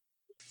majors?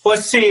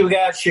 Let's see. We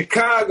got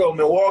Chicago,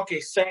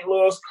 Milwaukee, St.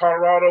 Louis,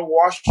 Colorado,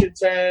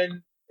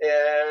 Washington, and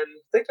I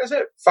think that's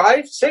it.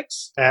 5,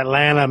 6.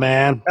 Atlanta,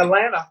 man.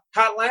 Atlanta.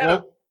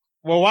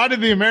 Well, why did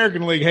the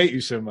American League hate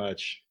you so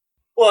much?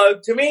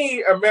 Well, to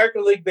me,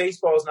 American League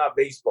baseball is not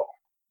baseball.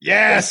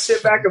 Yes. They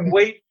sit back and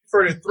wait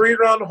for the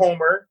 3-run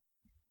homer,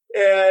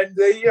 and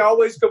they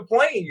always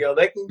complain.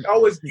 They can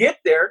always get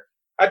there.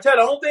 I tell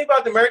you, the only thing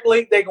about the American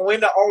League, they can win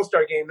the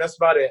All-Star game. That's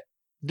about it.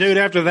 Dude,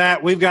 after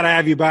that, we've got to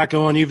have you back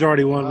on. You've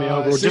already won me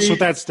over just with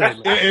that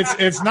statement.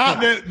 It's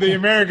not that the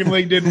American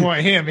League didn't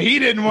want him. He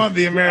didn't want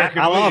the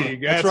American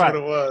League. That's right.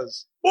 What it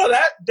was. Well,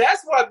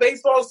 that's why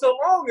baseball is so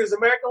long is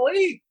American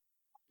League.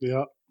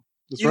 Yeah.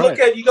 Look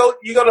at you go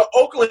to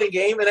Oakland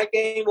game, and that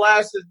game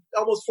lasted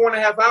almost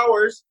 4.5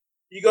 hours.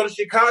 You go to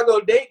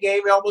Chicago Date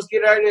game, you almost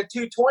get out at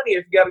 2:20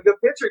 if you got a good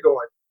pitcher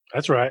going.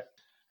 That's right.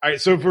 All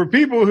right. So for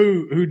people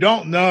who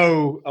don't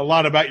know a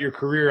lot about your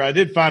career, I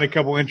did find a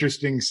couple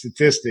interesting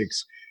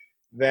statistics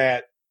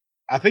that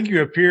I think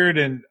you appeared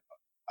in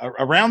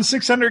around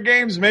 600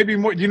 games, maybe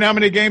more. Do you know how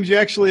many games you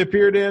actually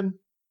appeared in?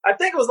 I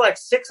think it was like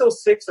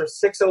 606 or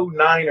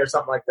 609 or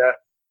something like that.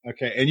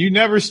 Okay. And you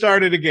never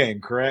started a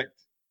game, correct?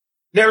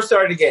 Never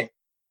started a game.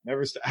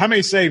 How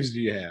many saves do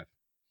you have?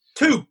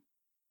 2.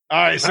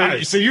 All right.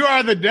 So you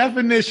are the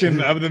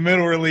definition of the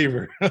middle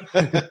reliever.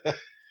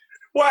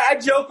 Well, I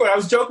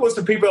was joking with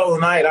some people the other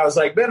night. I was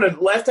like, being a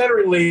left-handed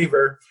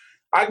reliever,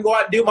 I can go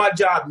out and do my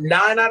job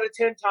 9 out of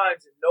 10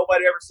 times and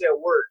nobody ever say a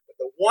word. But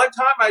the one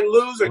time I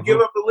lose or give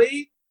up the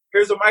lead,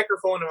 here's a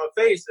microphone in my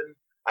face. And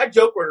I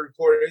joke with a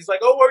reporter. He's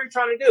like, oh, what are you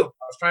trying to do? I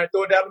was trying to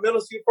throw it down the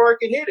middle, see how far I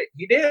can hit it.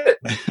 He did.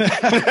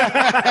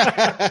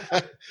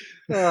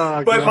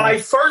 But my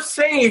first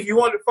save, you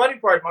want the funny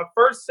part, my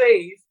first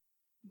save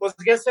was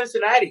against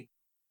Cincinnati.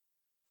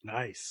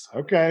 Nice.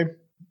 Okay.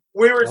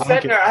 We were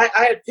sitting there. I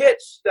had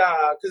pitched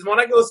because when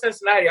I go to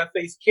Cincinnati, I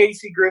face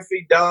Casey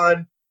Griffey,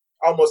 Dunn,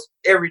 almost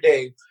every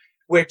day.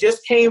 We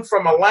just came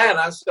from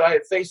Atlanta, so I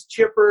had faced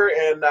Chipper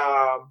and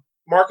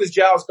Marcus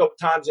Giles a couple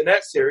times in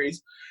that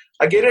series.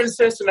 I get into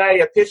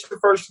Cincinnati. I pitched the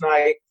first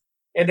night,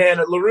 and then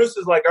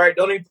LaRusso's like, all right,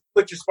 don't even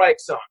put your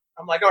spikes on.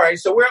 I'm like, all right.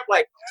 So we're up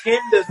like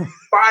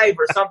 10-5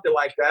 or something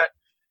like that,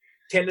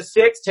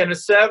 10-6,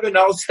 10-7.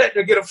 All of a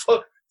sudden, I get a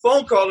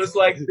phone call. It's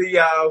like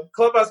the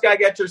clubhouse guy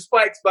got your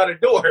spikes by the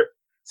door.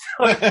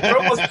 So I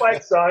throw my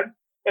spikes on,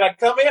 and I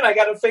come in. I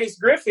got to face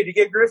Griffey to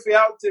get Griffey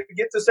out to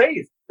get the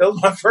save. That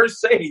was my first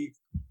save.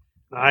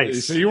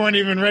 Nice. So you weren't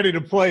even ready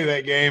to play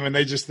that game, and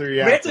they just threw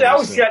you out. Mentally, I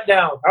was shut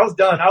down. I was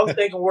done. I was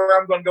thinking where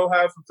I'm going to go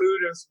have some food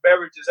and some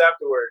beverages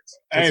afterwards.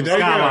 Hey, there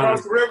you go.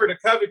 Across the river to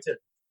Covington.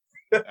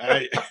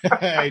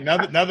 Hey,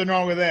 nothing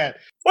wrong with that.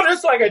 Well,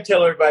 just like I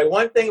tell everybody,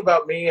 one thing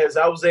about me is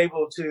I was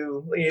able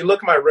to, you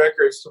look at my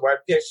records where I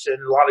pitched in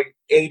a lot of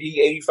 80,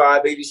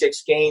 85,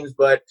 86 games,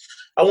 but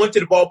I went to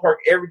the ballpark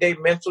every day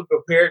mentally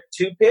prepared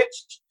to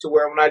pitch to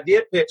where when I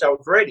did pitch, I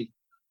was ready.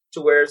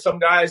 To where some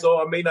guys,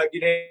 I may not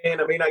get in,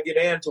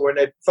 to where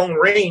that phone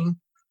ring,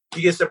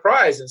 you get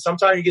surprised. And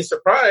sometimes you get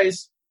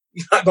surprised,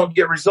 you're not going to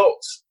get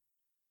results.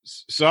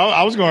 So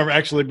I was going to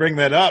actually bring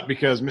that up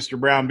because Mr.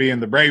 Brown, being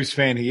the Braves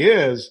fan he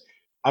is,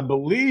 I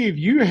believe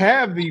you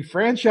have the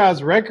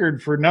franchise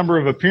record for number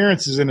of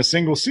appearances in a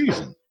single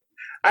season.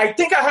 I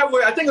think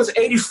it was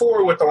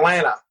 84 with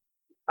Atlanta.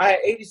 I had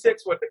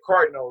 86 with the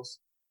Cardinals.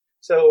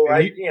 So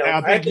I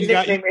had the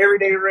nickname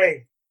Everyday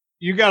Ray.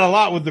 You got a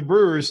lot with the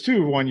Brewers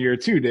too 1 year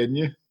too, didn't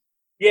you?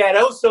 Yeah,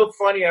 that was so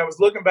funny. I was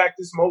looking back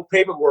through some old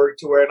paperwork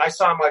and I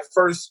saw my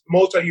first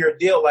multi-year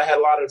deal. I had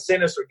a lot of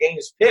incentives for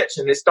games pitched,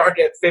 and it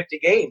started at 50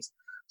 games.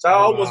 So I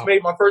almost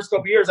made my first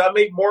couple of years. I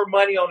made more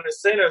money on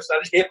incentives than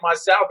I just hit my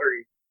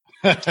salary.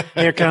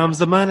 Here comes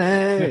the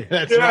money.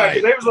 That's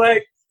right. They was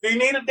like, do you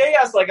need a day?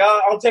 I was like,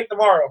 I'll take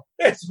tomorrow.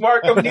 It's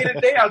Mark, I need a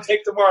day. I'll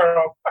take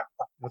tomorrow.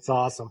 That's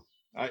awesome.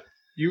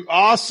 You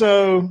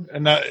also,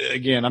 and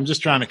again, I'm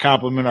just trying to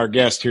compliment our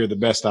guest here the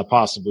best I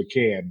possibly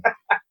can.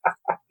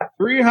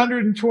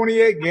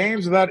 328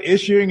 games without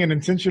issuing an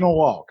intentional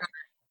walk.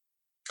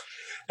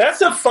 That's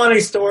a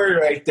funny story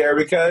right there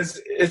because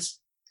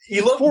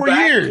you look 4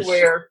 back years to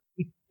where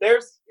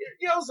there's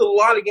a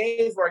lot of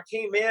games where I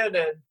came in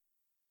and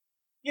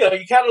you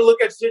kind of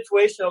look at the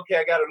situation. Okay,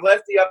 I got a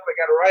lefty up, I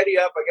got a righty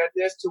up, I got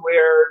this to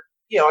where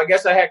I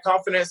guess I had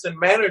confidence in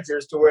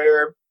managers to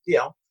where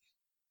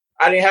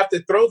I didn't have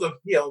to throw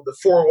the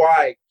four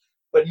wide.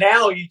 But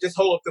now you just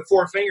hold up the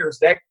four fingers.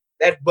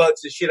 That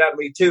bugs the shit out of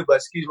me too, but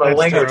excuse my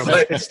language.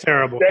 But it's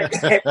terrible.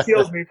 That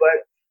kills me.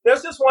 But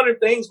that's just one of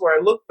the things where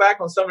I look back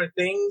on some of the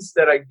things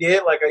that I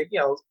did, like a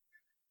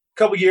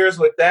couple years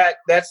with that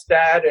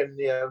stat, and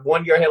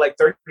 1 year I had like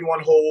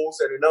 31 holes,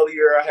 and another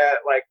year I had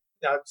like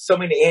so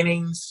many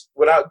innings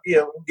without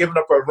giving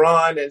up a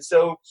run, and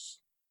so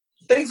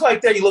things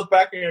like that. You look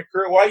back in your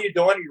career, why are you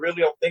doing it? You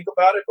really don't think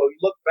about it, but you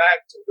look back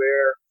to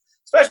where,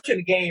 especially in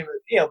the game,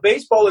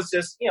 baseball is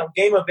just,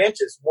 game of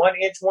inches. 1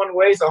 inch one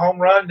way is a home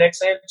run,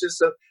 next inch is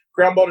a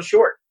ground ball to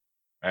short.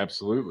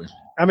 Absolutely.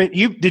 I mean,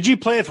 did you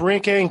play with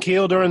Rinke and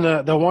Keel during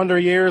the Wonder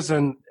years?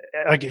 And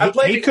I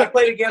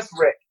played against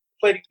Rick.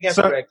 But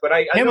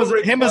I know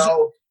Rick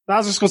well. I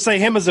was just going to say,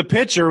 him as a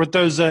pitcher with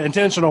those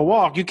intentional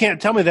walk, you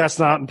can't tell me that's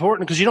not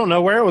important because you don't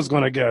know where it was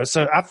going to go.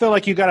 So I feel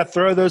like you got to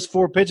throw those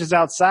 4 pitches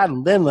outside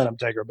and then let them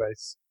take her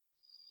base.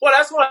 Well,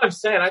 that's what I'm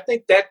saying. I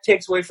think that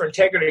takes away from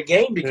integrity of the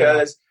game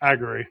because I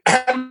agree.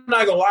 I'm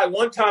not going to lie.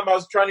 One time I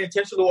was trying to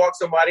intentionally walk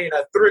somebody and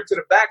I threw it to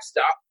the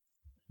backstop.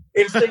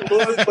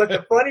 But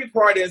the funny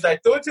part is I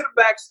threw it to the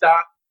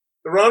backstop.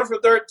 The runner for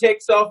third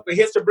takes off. If it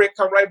hits the brick,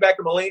 come right back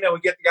to Molina. We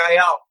get the guy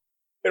out.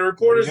 And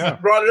reporters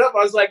brought it up.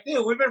 I was like,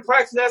 dude, we've been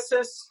practicing that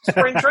since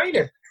spring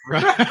training.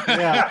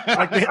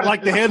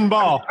 like the hidden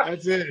ball.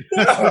 That's it.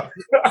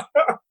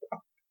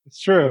 It's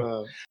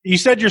true. You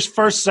said your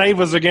first save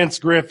was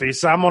against Griffey,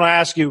 so I'm going to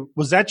ask you,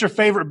 was that your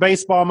favorite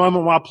baseball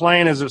moment while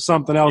playing? Is it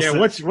something else? Yeah,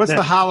 what's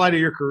the highlight of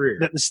your career?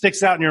 That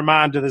sticks out in your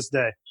mind to this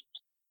day?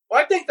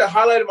 Well, I think the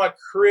highlight of my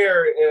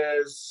career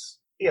is,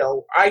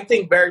 I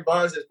think Barry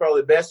Bonds is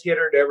probably the best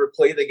hitter to ever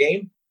play the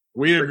game.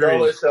 We agree.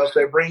 Regardless of if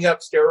they bring up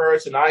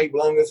steroids and now he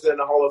belongs in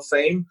the Hall of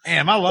Fame.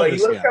 Damn, I love this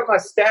guy. You look at my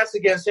stats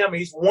against him,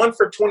 he's 1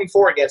 for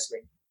 24 against me.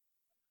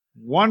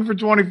 1 for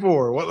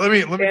 24. Well, let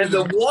me. And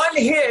the one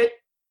hit,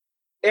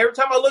 every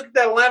time I look at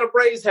that Atlanta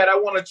Braves hat, I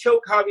want to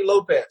choke Javi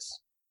Lopez.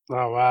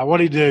 Oh, wow.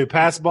 What'd he do?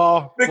 Pass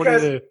ball? Because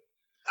what'd he do?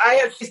 I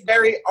had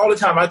Barry all the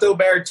time. I throw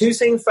Barry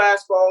 2-seam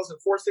fastballs and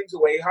 4-seams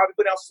away. Javi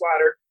put out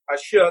slider. I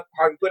shook.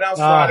 Javi put out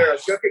slider. I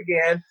shook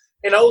again.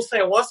 And I was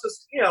saying, once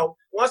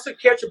the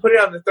catcher put it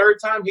out the third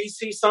time, he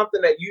sees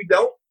something that you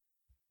don't.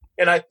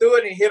 And I threw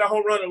it and hit a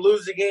home run and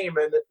lose the game.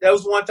 And that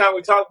was one time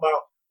we talked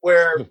about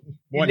where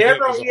you're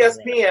never on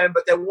ESPN,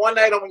 but that one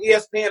night on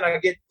ESPN, I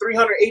get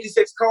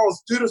 386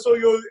 calls. Dude, I saw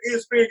you on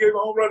ESPN gave a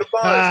home run to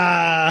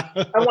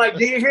Bonds. I'm like,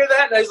 do you hear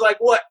that? And he's like,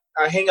 what?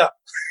 I hang up.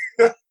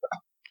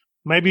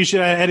 Maybe you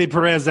should have Eddie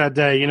Perez that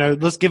day.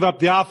 Let's give up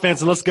the offense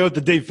and let's go with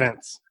the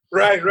defense.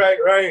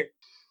 Right.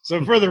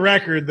 So for the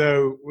record,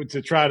 though,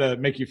 to try to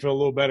make you feel a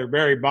little better,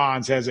 Barry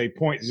Bonds has a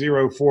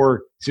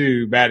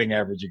 .042 batting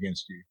average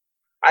against you.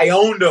 I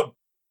owned him.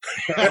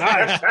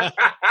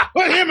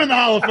 Put him in the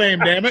Hall of Fame,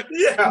 damn it.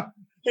 Yeah.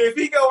 If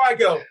he go, I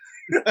go.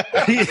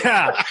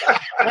 Yeah.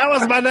 That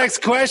was my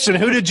next question.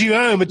 Who did you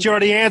own? But you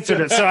already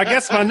answered it. So I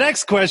guess my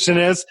next question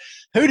is,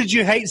 who did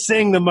you hate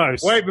seeing the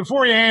most? Wait,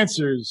 before he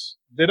answers,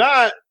 did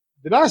I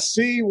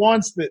see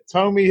once that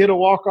Tommy hit a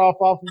walk-off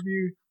off of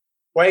you?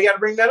 Why you got to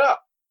bring that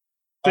up?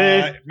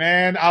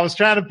 Man, I was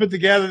trying to put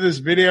together this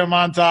video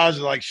montage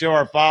to show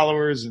our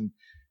followers, and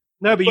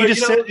no, but you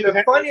just said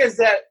the funny is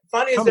that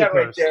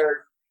right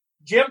there.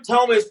 Jim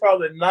Thome is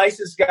probably the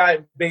nicest guy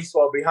in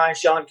baseball behind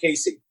Sean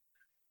Casey.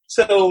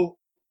 So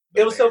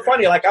it was so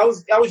funny. I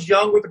was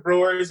young with the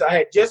Brewers. I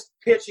had just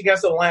pitched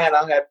against Atlanta.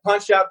 I had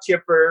punch out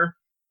Chipper.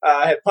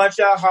 I had punch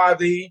out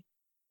Javi,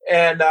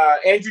 and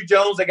Andrew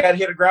Jones. I got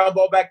hit a ground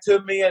ball back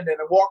to me, and then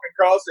I walked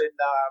across and.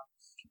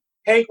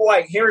 Hank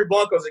White, Henry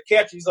Blanco's a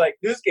catch. He's like,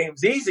 this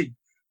game's easy.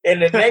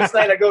 And the next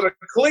night I go to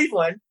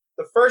Cleveland.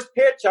 The first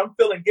pitch, I'm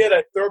feeling good.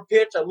 I throw a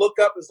pitch. I look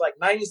up, it's like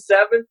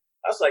 97.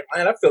 I was like,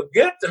 man, I feel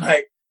good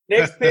tonight.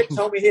 Next pitch,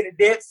 Tommy hit it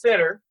dead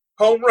center.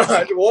 home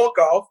run, walk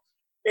off.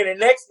 And the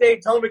next day,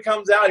 Tony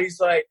comes out. He's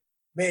like,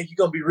 man, you're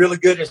going to be really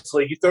good in this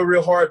league. You throw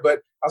real hard, but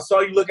I saw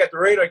you look at the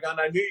radar gun.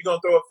 I knew you were going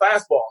to throw a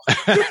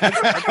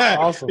fastball.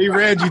 Awesome. He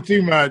read you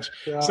too much.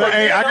 Yeah. So,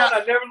 hey, I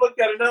never looked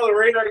at another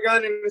radar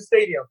gun in the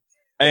stadium.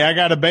 Hey, I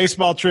got a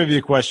baseball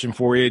trivia question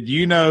for you. Do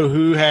you know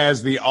who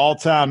has the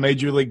all-time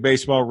Major League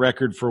Baseball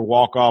record for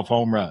walk-off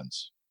home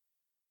runs?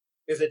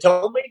 Is it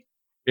Tommy?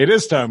 It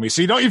is Tommy.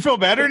 See, don't you feel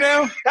better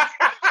now?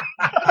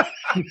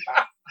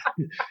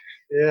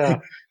 Yeah.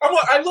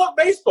 I love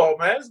baseball,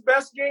 man. It's the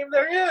best game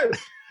there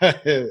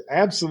is.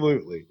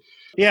 Absolutely.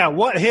 Yeah.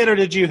 What hitter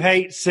did you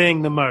hate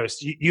seeing the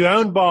most? You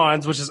own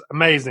Bonds, which is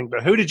amazing,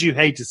 but who did you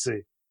hate to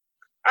see?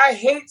 I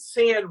hate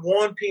seeing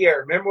Juan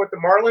Pierre. Remember with the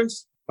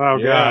Marlins? Oh,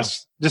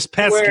 gosh. Just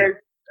pesky.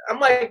 I'm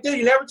like, dude,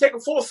 you never take a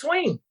full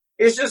swing.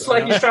 It's just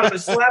like he's trying to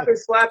slap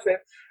it.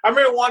 I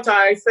remember one time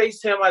I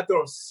faced him. I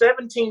threw him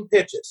 17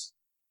 pitches.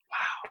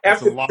 Wow.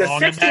 After the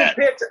 16th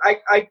pitch,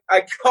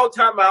 I called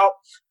timeout,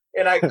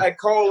 and I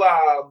called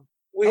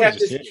we had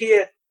this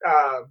kid,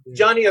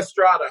 Johnny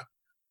Estrada,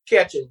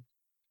 catching.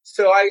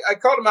 So I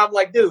called him out. I'm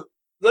like, dude,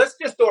 let's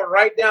just throw it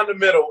right down the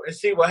middle and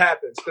see what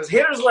happens. Because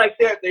hitters like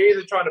that, they're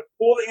either trying to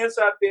pull the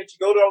inside pitch,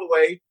 go the other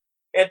way,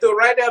 and threw it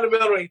right down the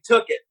middle, and he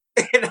took it.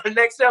 And the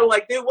next time, I'm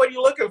like, dude, what are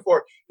you looking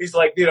for? He's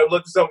like, dude, I'm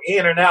looking something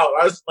in and out.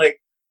 I was like,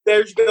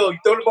 there you go. You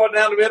throw the ball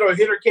down the middle, a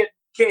hitter can't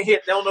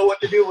hit. They don't know what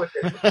to do with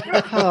it.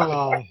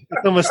 Oh,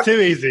 it's almost too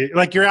easy.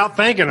 Like you're out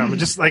thanking them.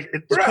 Just like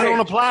put it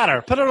on a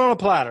platter. Put it on a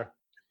platter.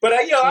 But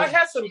I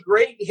had some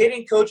great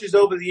hitting coaches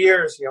over the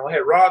years. I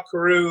had Rod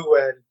Carew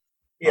and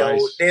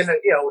then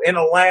in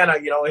Atlanta,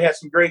 I had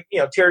some great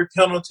Terry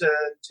Pendleton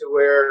to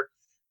where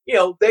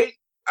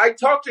I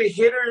talked to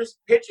hitters,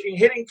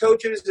 hitting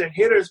coaches and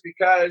hitters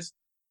because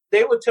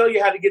they would tell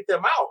you how to get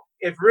them out.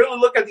 If you really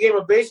look at the game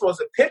of baseball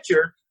as a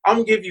pitcher, I'm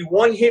going to give you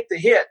one hit to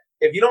hit.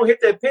 If you don't hit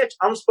that pitch,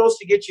 I'm supposed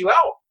to get you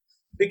out.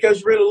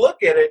 Because you really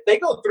look at it, they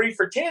go 3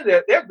 for 10.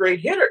 They're a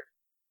great hitter.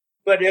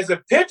 But as a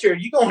pitcher,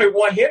 you go only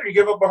one hitter, you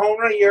give up a home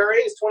run, your ERA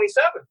is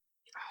 27.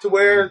 To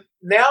where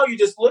now you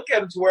just look at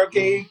them to where,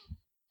 okay,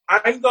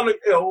 I'm going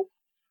to,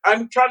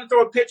 I'm trying to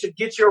throw a pitch and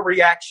get your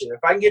reaction.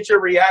 If I can get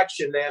your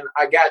reaction, then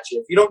I got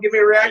you. If you don't give me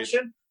a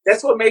reaction,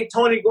 that's what made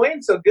Tony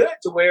Gwynn so good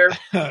to where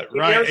right.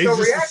 It's just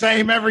the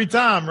same every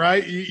time,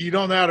 right? You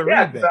don't know how to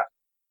read that.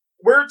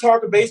 We were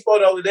talking baseball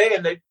the other day,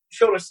 and they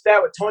showed a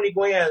stat with Tony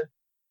Gwynn,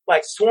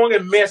 like swung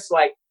and missed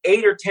like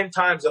 8 or 10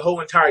 times the whole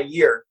entire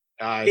year.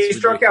 He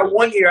struck out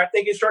one year. I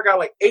think he struck out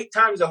like 8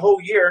 times the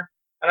whole year.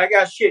 And I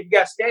got you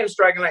got Stan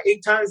striking like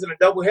 8 times in a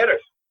doubleheader.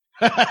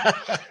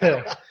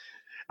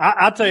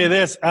 I'll tell you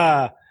this.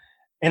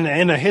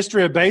 In the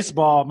history of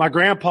baseball, my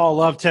grandpa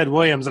loved Ted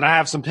Williams, and I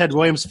have some Ted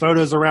Williams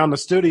photos around the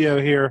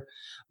studio here.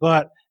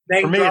 But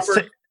for me,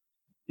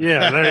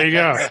 yeah, there you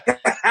go.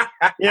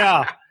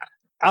 Yeah,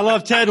 I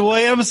love Ted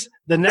Williams.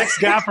 The next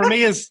guy for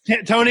me is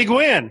Tony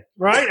Gwynn,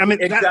 right? I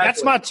mean, exactly.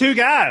 That's my 2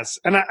 guys.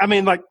 And I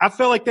mean, like, I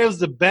feel like those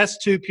are the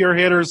best 2 pure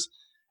hitters,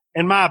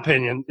 in my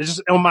opinion. It's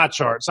just on my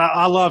charts.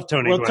 I love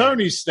Tony Gwynn. Well,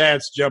 Tony's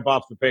stats jump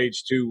off the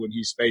page, too, when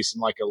he's facing,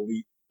 like,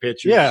 elite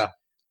pitchers. Yeah.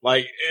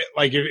 Like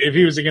if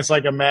he was against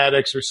like a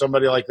Maddox or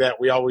somebody like that,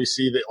 we always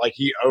see that like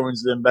he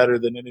owns them better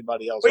than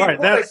anybody else. Well, right,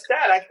 that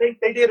stat. I think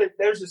they did it.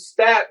 There's a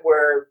stat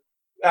where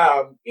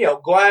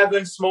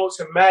Glavine, Smoltz,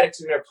 and Maddox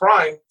in their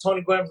prime.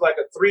 Tony Gwynn's like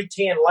a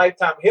 310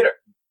 lifetime hitter.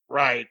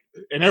 Right,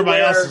 and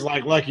everybody else is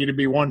like lucky to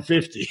be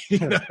 150.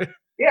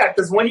 Yeah,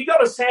 because when you go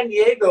to San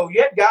Diego,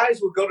 you had guys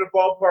who would go to the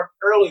ballpark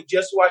early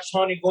just to watch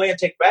Tony Gwynn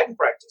take batting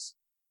practice.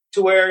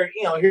 To where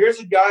here's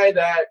a guy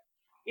that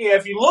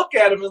if you look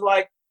at him, it's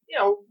like.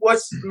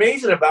 What's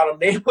amazing about him,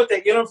 they put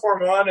that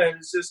uniform on, and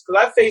it's just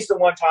because I faced him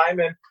one time,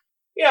 and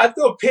I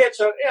threw a pitch.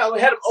 I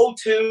had him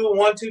 0-2,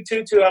 1-2,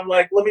 2-2. I'm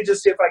like, let me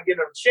just see if I can get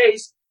him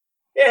chase.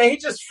 Yeah, he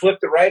just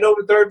flipped it right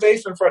over third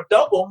baseman for a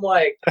double. I'm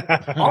like,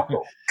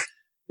 awful.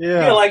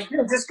 Yeah.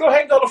 Just go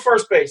ahead and go to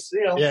first base.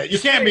 Yeah, you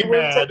can't be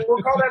mad.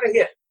 We'll call that a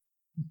hit.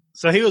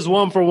 So he was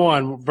 1 for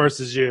 1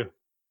 versus you.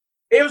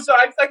 It was.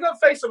 I got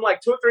to face him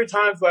like 2 or 3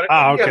 times, but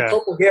I got a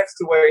couple hits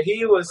to where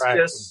he was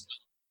just.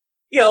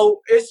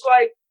 It's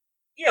like.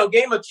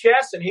 Game of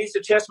chess, and he's the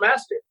chess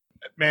master.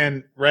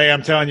 Man, Ray,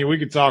 I'm telling you, we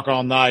could talk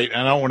all night,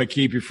 and I don't want to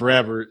keep you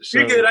forever. So,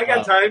 you're good. I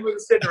got time. We're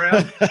sitting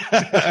around.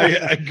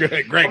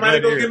 Great. I'm going to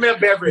go get me a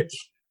beverage.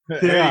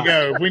 There you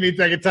go. If we need to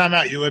take a time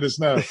out, you let us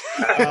know.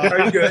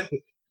 Very good.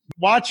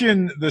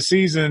 Watching the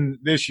season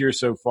this year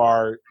so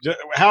far,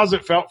 how's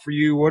it felt for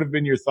you? What have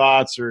been your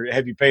thoughts, or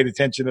have you paid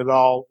attention at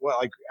all?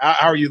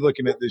 How are you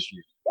looking at this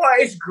year? Well,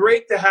 it's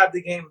great to have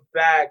the game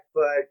back,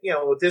 but,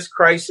 with this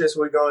crisis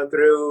we're going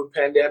through,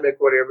 pandemic,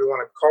 whatever you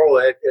want to call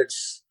it,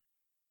 it's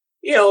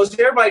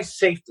everybody's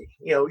safety.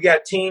 We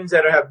got teams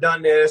that have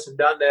done this and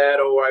done that,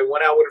 or I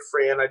went out with a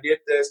friend, I did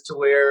this, to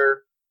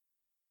where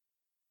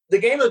the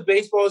game of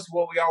baseball is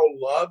what we all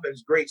love, and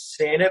it's great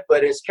seeing it,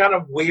 but it's kind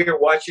of weird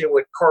watching it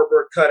with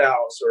cardboard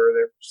cutouts, or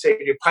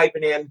they're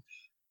piping in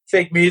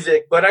fake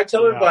music. But I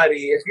tell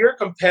everybody, if you're a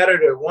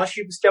competitor, once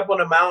you step on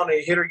the mound and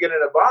a hitter get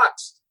in a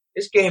box,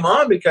 it's game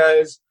on,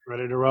 because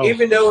ready to roll.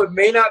 Even though it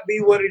may not be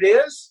what it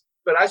is,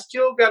 but I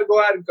still got to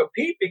go out and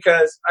compete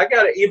because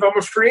if I'm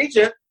a free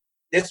agent,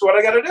 this is what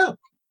I got to do.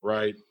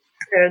 Right.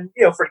 And,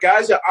 for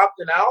guys that are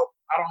opting out,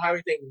 I don't have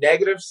anything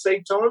negative to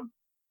say to them.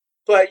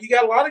 But you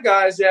got a lot of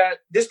guys that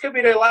this could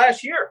be their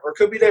last year or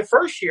could be their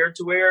first year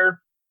to where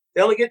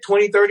they only get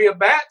 20, 30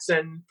 at-bats.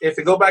 And if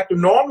it go back to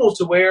normal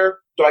to where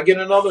do I get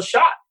another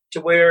shot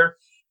to where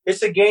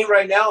it's a game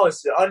right now.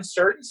 It's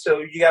uncertain. So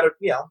you got to,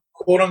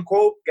 quote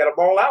unquote, got to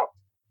ball out.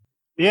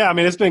 Yeah, I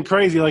mean, it's been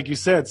crazy, like you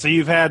said. So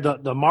you've had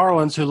the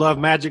Marlins who love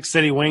Magic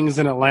City Wings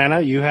in Atlanta.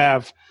 You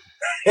have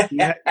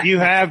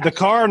the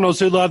Cardinals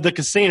who love the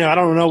casino. I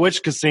don't know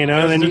which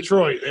casino. And then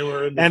Detroit. They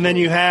were in Detroit. And then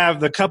you have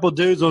the couple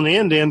dudes on the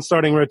Indians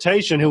starting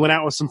rotation who went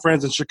out with some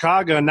friends in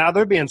Chicago, and now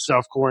they're being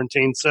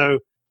self-quarantined. So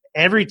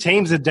every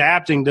team's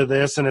adapting to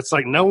this, and it's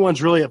like no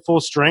one's really at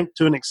full strength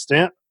to an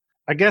extent.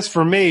 I guess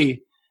for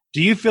me,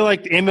 do you feel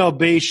like the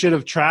MLB should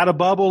have tried a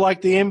bubble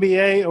like the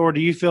NBA, or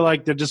do you feel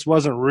like that just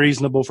wasn't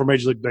reasonable for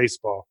Major League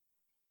Baseball?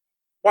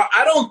 Well,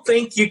 I don't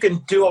think you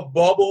can do a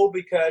bubble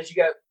because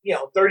you got,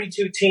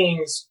 32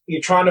 teams.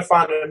 You're trying to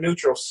find a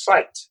neutral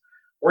site.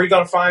 Where are you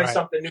going to find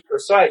something neutral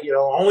site?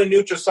 Only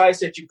neutral sites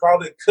that you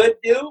probably could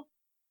do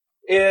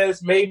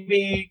is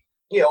maybe,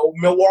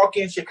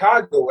 Milwaukee and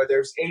Chicago where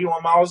there's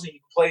 81 miles and you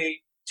can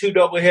play 2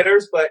 double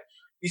hitters, but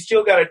you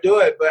still got to do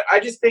it. But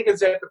I just think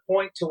it's at the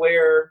point to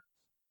where,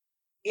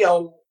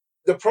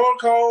 the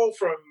protocol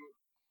from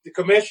the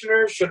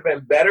commissioner should have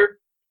been better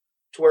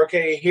to where,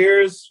 okay,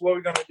 here's what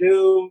we're going to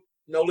do.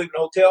 No leaving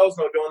hotels,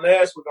 no doing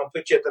this. We're going to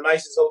put you at the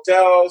nicest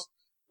hotels.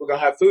 We're going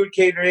to have food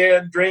catered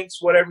in,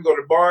 drinks, whatever. Go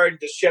to the bar and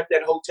just shut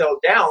that hotel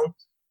down.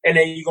 And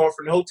then you're going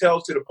from the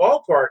hotel to the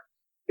ballpark.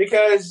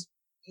 Because,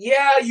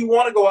 you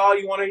want to go out.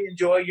 You want to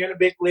enjoy. You're in the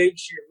big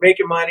leagues. You're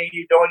making money.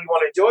 You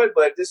want to enjoy it.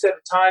 But this at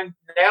a time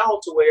now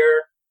to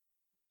where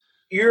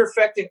you're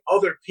affecting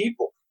other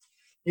people.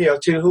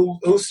 To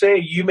who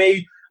say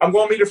I'm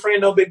going to meet a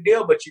friend, no big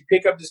deal. But you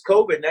pick up this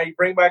COVID. Now you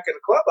bring back in the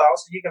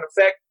clubhouse and you can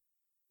affect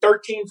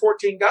 13,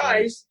 14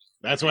 guys.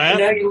 That's what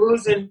happened. And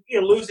now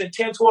you're losing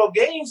 10, 12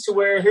 games to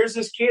where here's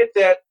this kid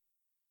that,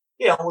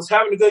 was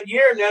having a good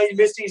year. Now you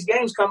miss these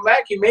games, come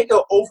back, you may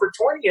go 0 for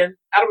 20 and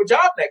out of a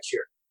job next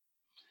year.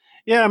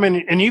 Yeah, I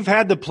mean, and you've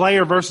had the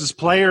player versus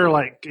player,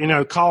 like,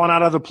 calling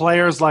out other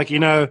players, like,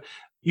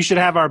 you should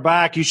have our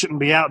back. You shouldn't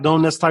be out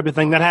doing this type of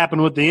thing. That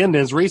happened with the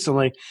Indians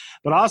recently.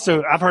 But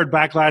also I've heard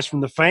backlash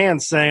from the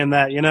fans saying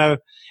that,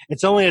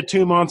 it's only a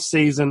 2-month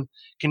season.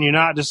 Can you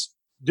not just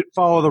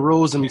follow the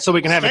rules and so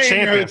we can have a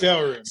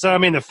champion? So, I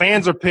mean, the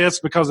fans are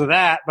pissed because of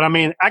that. But, I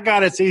mean, I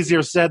got it's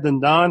easier said than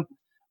done.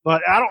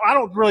 But I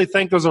don't really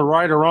think there's a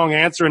right or wrong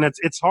answer, and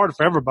it's hard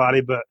for everybody.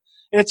 But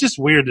it's just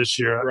weird this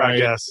year, I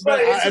guess.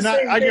 But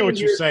I get what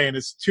you're saying.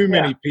 It's too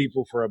many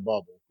people for a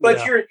bubble.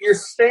 But you're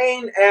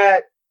staying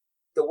at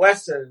the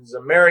Westons,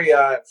 the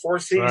Marriott, Four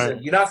Seasons.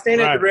 Right. You're not staying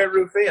at the Red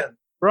Roof Inn.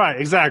 Right,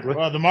 exactly.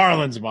 Well, the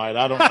Marlins might.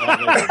 I don't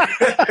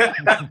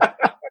know.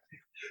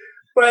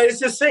 But it's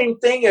the same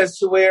thing as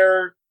to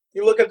where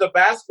you look at the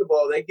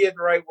basketball. They did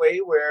the right way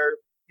where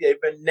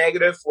they've been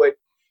negative with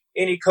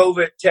any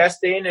COVID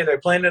testing and they're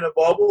playing in a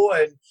bubble.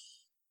 And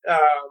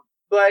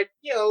but,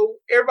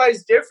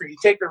 everybody's different. You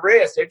take the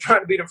risk. They're trying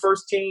to be the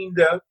first team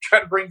to try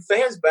to bring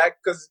fans back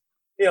because,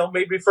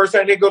 maybe the first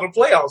time they go to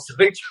playoffs. So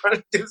they're trying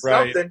to do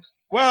something.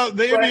 Well,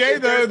 the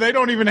NBA, though, they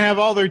don't even have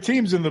all their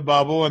teams in the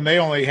bubble, and they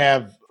only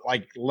have,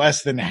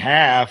 less than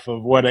half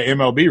of what an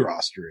MLB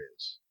roster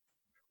is.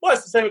 Well,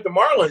 it's the same with the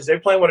Marlins. They're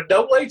playing with a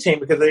double-A team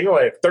because they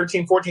have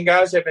 13, 14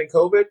 guys have been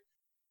COVID.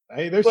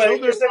 Hey, they're still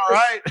doing all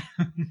right.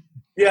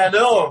 Yeah, I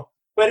know.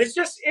 But it's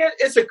just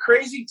it's a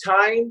crazy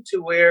time to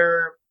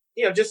where,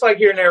 just like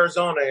here in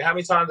Arizona, how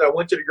many times I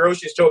went to the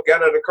grocery store,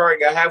 got out of the car,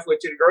 and got halfway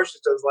to the grocery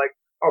store, it's like,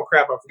 oh,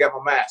 crap, I forgot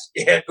my mask.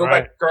 Yeah, go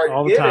back to the car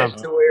and get it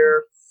to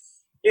where –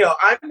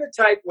 I'm the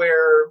type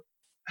where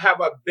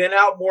have I been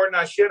out more than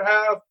I should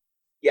have?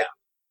 Yeah.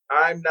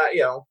 I'm not,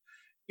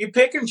 you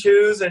pick and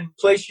choose and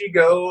place you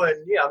go. And,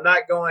 I'm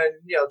not going,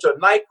 to a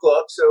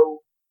nightclub. So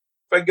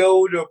if I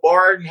go to a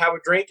bar and have a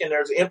drink and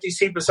there's an empty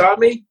seat beside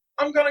me,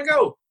 I'm going to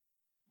go.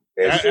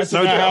 That's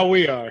not how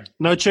we are.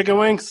 No chicken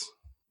wings?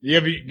 You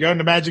ever gone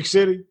to Magic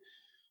City?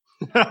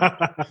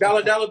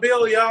 Dollar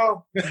bill,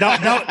 y'all.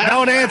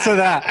 Don't answer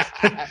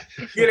that.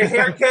 Get a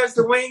haircut,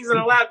 the wings, and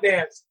a lap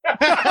dance.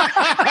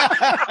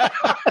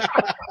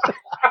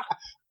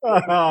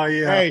 Oh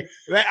yeah. Hey,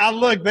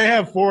 look, they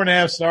have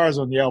 4.5 stars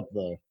on Yelp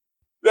though.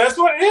 That's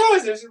what it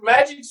is. It's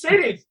Magic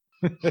City.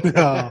 But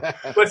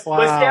stay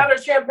out of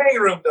the champagne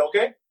room, though,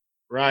 okay?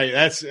 Right.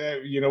 That's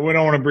we don't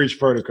want to breach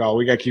protocol.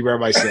 We got to keep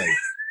everybody safe.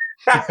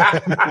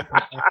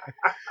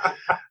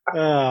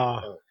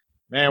 Oh.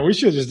 Man, we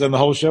should have just done the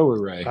whole show with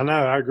Ray. I know,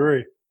 I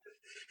agree.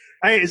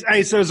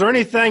 Hey, so is there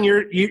anything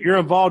you're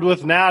involved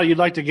with now you'd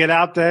like to get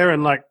out there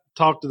and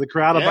talk to the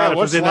crowd about?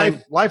 What's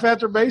life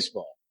after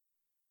baseball?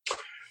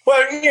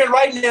 Well,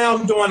 right now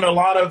I'm doing a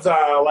lot of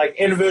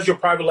individual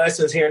private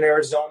lessons here in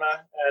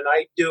Arizona, and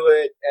I do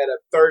it at a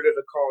third of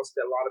the cost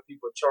that a lot of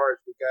people charge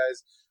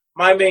because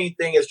my main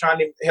thing is trying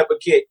to help a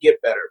kid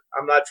get better.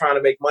 I'm not trying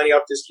to make money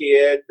off this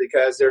kid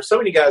because there's so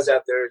many guys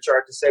out there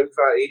charging $75,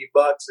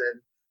 $80,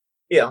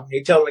 and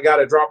he telling the guy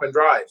to drop and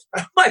drive.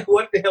 I'm like,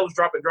 what the hell is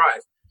drop and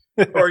drive?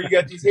 Or you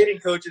got these hitting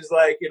coaches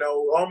like,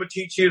 I'm gonna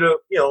teach you to,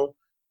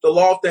 the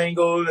loft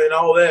angle and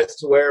all this.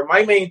 To where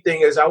my main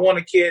thing is I want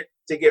a kid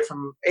to get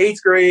from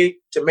 8th grade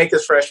to make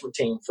his freshman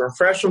team. From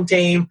freshman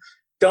team,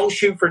 don't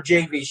shoot for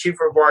JV, shoot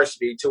for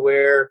varsity. To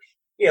where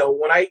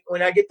when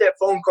I get that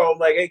phone call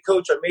like, hey,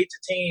 coach, I made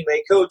the team.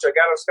 Hey, coach, I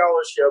got a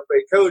scholarship.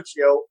 Hey, coach,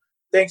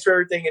 thanks for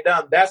everything you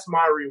done. That's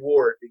my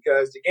reward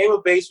because the game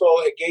of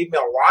baseball, it gave me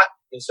a lot.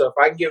 And so if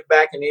I can give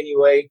back in any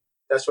way,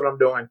 that's what I'm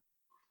doing.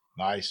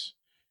 Nice.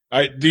 All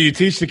right, do you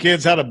teach the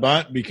kids how to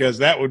bunt? Because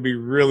that would be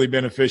really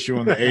beneficial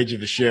in the age of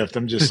the shift.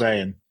 I'm just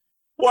saying.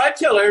 Well, I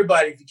tell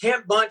everybody, if you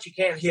can't bunt, you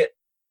can't hit.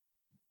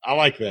 I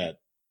like that.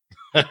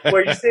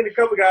 Where you seen a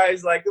couple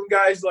guys like,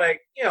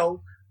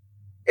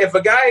 if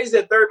a guy is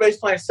at third base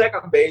playing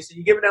second base and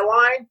you give him that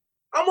line,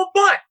 I'm going to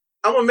bunt.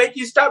 I'm going to make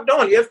you stop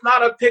doing it. If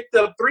not, I picked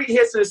up 3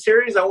 hits in a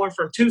series. I went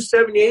from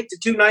 278 to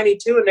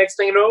 292, and next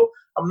thing you know,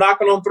 I'm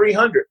knocking on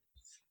 300.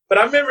 But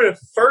I remember the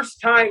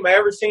first time I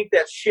ever seen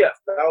that shift.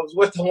 I was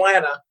with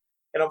Atlanta,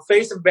 and I'm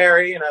facing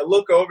Barry, and I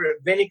look over, and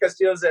Vinny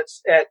Castillo's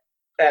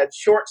at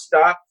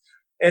shortstop,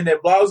 and then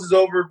Blouse is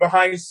over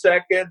behind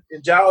second,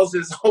 and Giles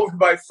is over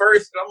by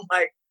first, and I'm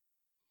like,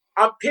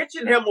 I'm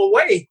pitching him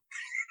away.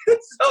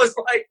 So it's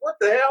like, what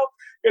the hell?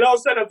 And all of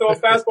a sudden I throw a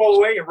fastball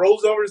away and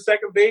rolls over to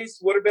second base.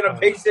 Would have been a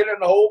base hit in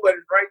the hole, but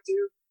it's right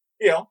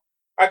to,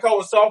 I call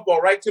it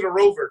softball right to the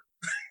rover.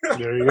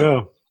 There you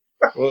go.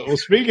 Well,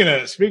 speaking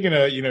of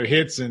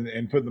hits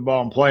and putting the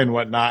ball in play and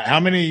whatnot, how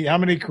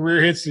many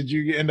career hits did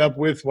you end up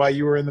with while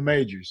you were in the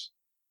majors?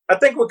 I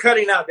think we're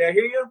cutting out. Did I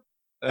hear you?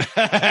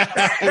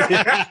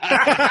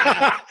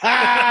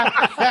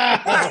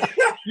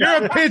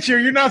 You're a pitcher.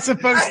 You're not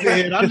supposed to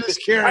hit. I'm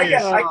just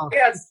curious. I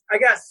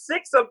got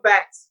 6 at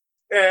bats,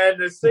 and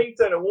the thing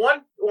that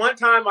one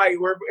time I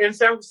were in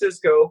San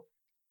Francisco,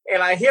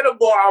 and I hit a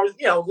ball. I was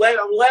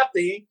I'm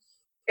lefty,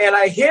 and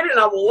I hit it. And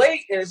I'm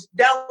late, and it's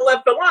down the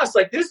left field line. It's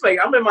like this, mate.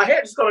 I'm in my head.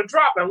 It's going to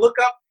drop, and I look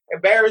up,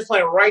 and Barry's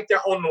playing right there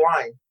on the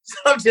line. So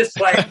I'm just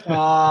like, come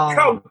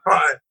on.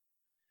 But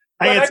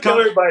I tell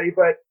everybody,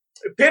 but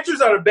pitchers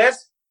are the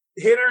best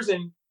hitters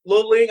in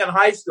little league and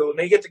high school. And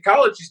they get to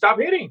college, you stop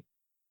hitting.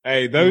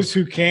 Hey, those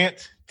who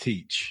can't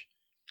teach.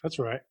 That's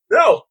right.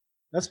 No.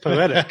 That's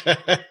poetic.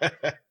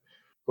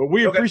 But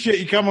we appreciate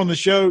you coming on the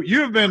show.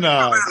 You have been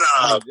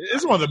this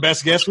is one of the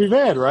best guests we've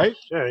had, right?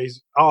 Yeah,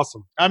 he's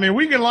awesome. I mean,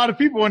 we get a lot of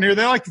people in here.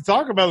 They like to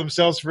talk about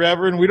themselves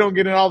forever, and we don't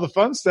get in all the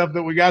fun stuff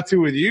that we got to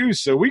with you.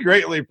 So we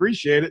greatly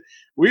appreciate it.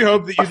 We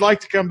hope that you'd like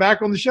to come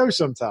back on the show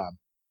sometime.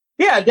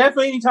 Yeah,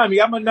 definitely anytime. You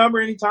got my number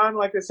anytime.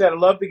 Like I said, I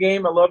love the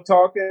game. I love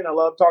talking. I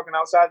love talking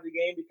outside the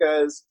game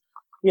because,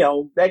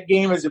 that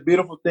game is a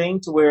beautiful thing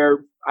to where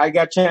I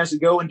got a chance to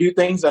go and do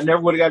things I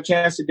never would have got a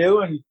chance to do,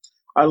 and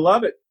I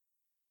love it.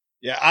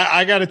 Yeah,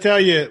 I got to tell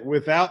you,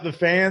 without the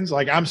fans,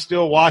 like I'm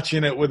still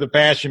watching it with a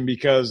passion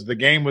because the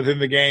game within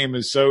the game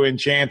is so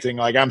enchanting.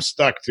 Like I'm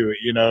stuck to it,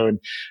 and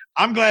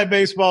I'm glad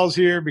baseball's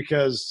here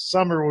because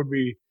summer would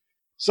be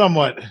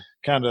somewhat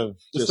kind of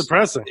just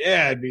depressing.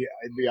 Yeah, it'd be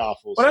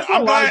awful. Well, that's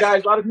what a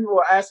lot of people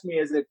will ask me,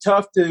 is it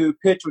tough to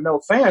pitch with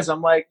no fans?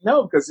 I'm like,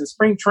 no, because in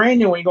spring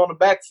training, when you go on the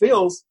back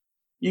fields,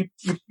 you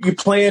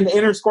play in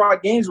inter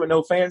squad games with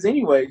no fans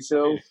anyway.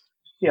 So,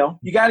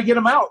 you got to get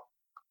them out.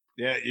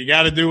 Yeah, you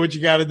got to do what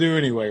you got to do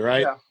anyway,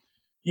 right?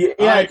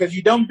 Yeah, because if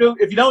you don't do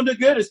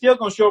good, it's still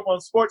going to show up on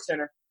Sports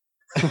Center.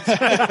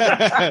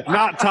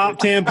 Not top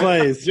 10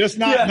 plays. Just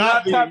not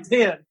top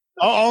 10.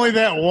 Only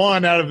that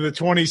one out of the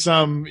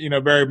 20-some,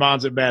 Barry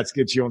Bonds at bats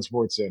gets you on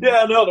Sports Center.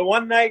 Yeah, no, the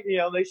one night,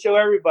 they show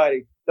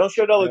everybody. Don't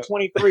show the other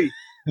 23.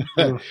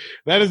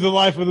 That is the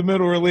life of the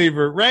middle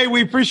reliever. Ray,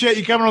 we appreciate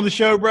you coming on the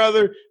show,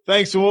 brother.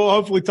 Thanks, and we'll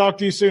hopefully talk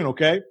to you soon,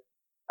 okay?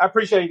 I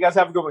appreciate it. You guys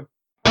have a good one.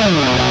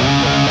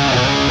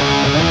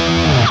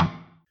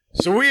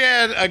 So we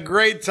had a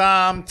great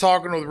time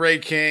talking with Ray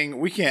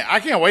King. I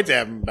can't wait to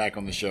have him back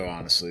on the show,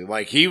 honestly.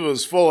 Like, he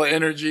was full of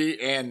energy,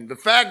 and the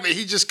fact that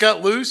he just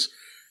cut loose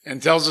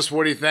and tells us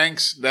what he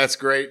thinks, that's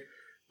great.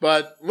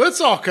 But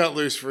let's all cut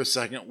loose for a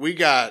second. We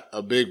got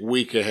a big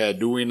week ahead,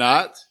 do we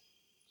not?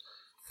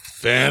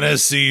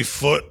 Fantasy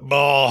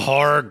football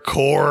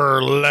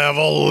hardcore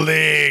level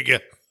league.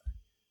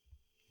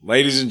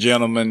 Ladies and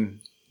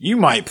gentlemen, you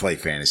might play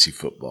fantasy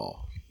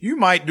football. You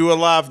might do a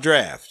live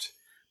draft.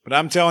 But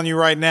I'm telling you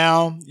right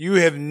now, you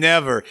have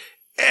never,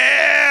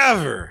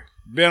 ever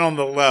been on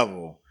the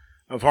level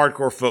of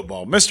hardcore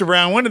football. Mr.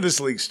 Brown, when did this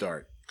league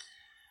start?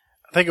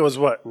 I think it was,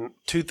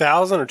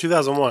 2000 or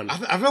 2001?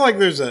 I feel like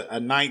there's a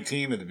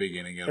 19 at the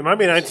beginning of it. It might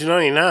be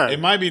 1999. It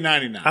might be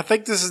 99. I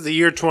think this is the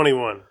year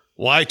 21.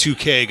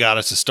 Y2K got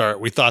us to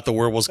start. We thought the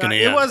world was going to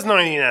end. It was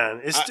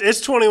 99.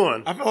 It's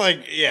 21. I feel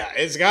like,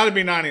 it's got to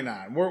be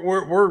 99.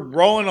 We're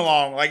rolling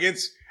along. Like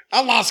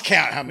I lost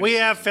count how many. We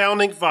have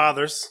founding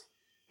fathers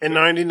in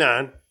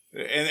 99.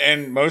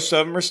 And most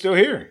of them are still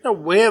here. No,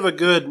 we have a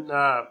good,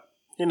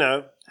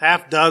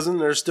 half dozen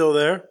that are still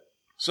there.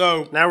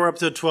 So Now we're up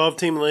to a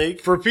 12-team league.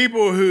 for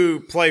people who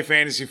play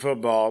fantasy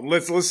football,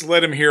 let's let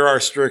them hear our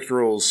strict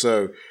rules.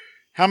 So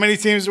how many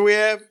teams do we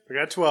have? We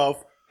got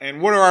 12.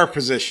 And what are our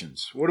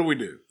positions? What do we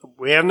do?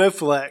 We have no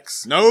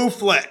flex. No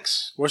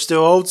flex. We're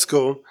still old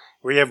school.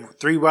 We have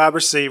 3 wide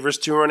receivers,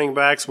 2 running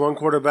backs, 1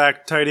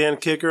 quarterback, tight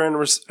end, kicker,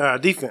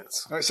 and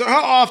defense. All right, so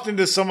how often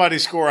does somebody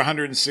score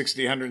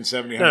 160,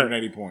 170,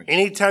 180 points?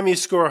 Anytime you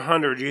score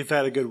 100, you've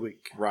had a good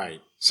week.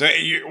 Right. So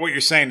what you're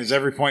saying is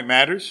every point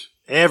matters?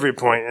 Every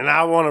point. And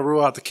I want to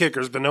rule out the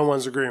kickers, but no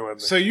one's agreeing with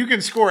me. So you can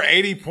score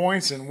 80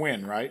 points and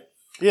win, right?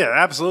 Yeah,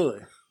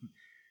 absolutely.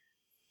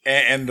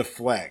 And the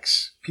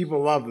flex.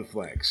 People love the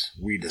flex.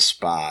 We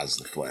despise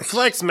the flex.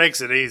 Flex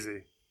makes it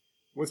easy.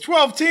 With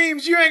 12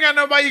 teams, you ain't got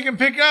nobody you can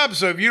pick up.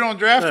 So if you don't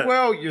draft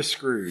well, you're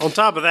screwed. On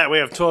top of that, we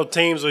have 12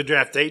 teams. We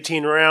draft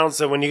 18 rounds.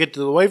 So when you get to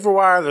the waiver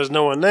wire, there's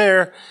no one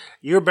there.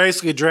 You're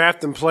basically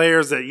drafting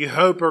players that you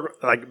hope are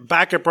like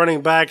backup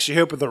running backs. You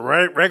hope that the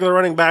regular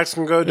running backs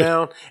can go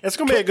down. It's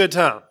going to be a good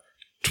time.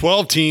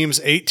 12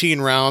 teams,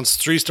 18 rounds,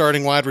 3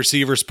 starting wide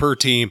receivers per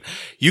team.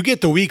 You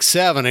get to week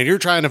 7 and you're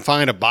trying to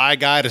find a bye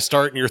guy to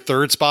start in your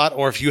third spot,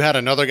 or if you had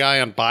another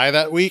guy on bye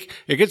that week,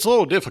 it gets a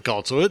little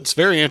difficult. So it's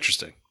very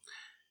interesting.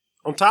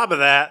 On top of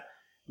that,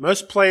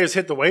 most players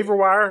hit the waiver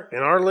wire in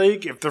our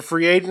league. If they're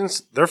free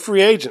agents, they're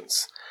free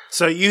agents.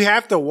 So you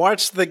have to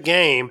watch the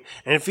game.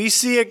 And if you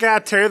see a guy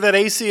tear that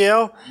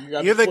ACL,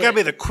 you're got to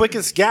be the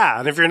quickest guy.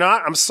 And if you're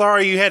not, I'm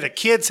sorry, the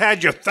kids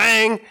had your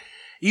thing.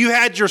 You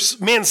had your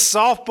men's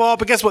softball.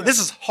 But guess what? This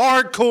is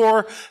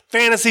hardcore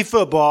fantasy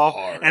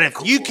football. And if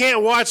you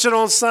can't watch it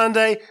on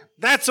Sunday,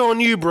 that's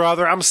on you,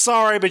 brother. I'm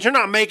sorry, but you're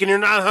not making your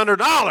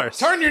 $900.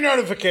 Turn your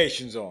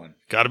notifications on.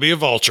 Got to be a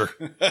vulture.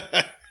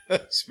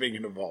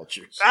 Speaking of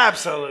vultures.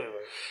 Absolutely.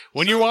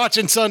 When you're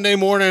watching Sunday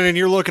morning and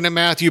you're looking at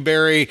Matthew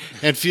Berry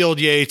and Field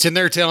Yates and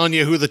they're telling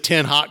you who the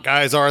 10 hot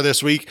guys are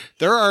this week,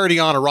 they're already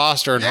on a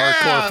roster in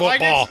hardcore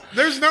football.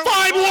 There's no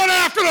Find one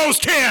after those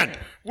 10.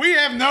 We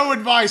have no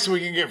advice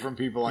we can get from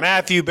people like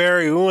Matthew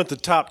Berry, we went the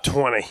top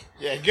 20.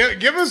 Yeah,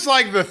 give us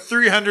like the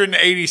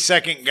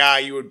 382nd guy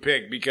you would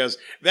pick, because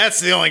that's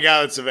the only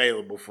guy that's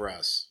available for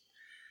us.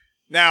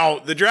 Now,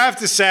 the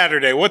draft is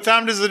Saturday. What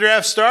time does the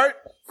draft start?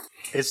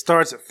 It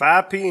starts at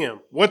 5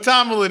 p.m. What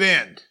time will it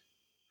end?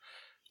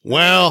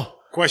 Well,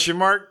 Question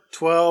mark?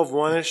 12,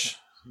 1-ish.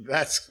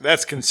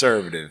 That's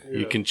conservative.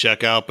 you can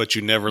check out, but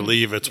you never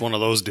leave. It's one of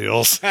those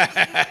deals.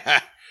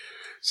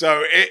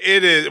 So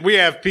it is. We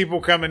have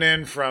people coming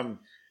in from,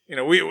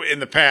 we in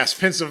the past,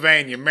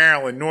 Pennsylvania,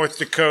 Maryland, North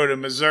Dakota,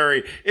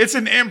 Missouri. It's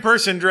an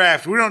in-person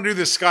draft. We don't do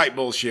this Skype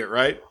bullshit,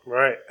 right?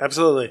 Right,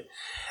 absolutely.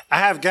 I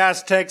have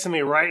guys texting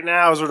me right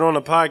now as we're doing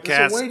a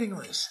podcast. It's a waiting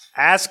list.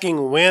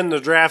 Asking when the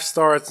draft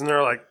starts, and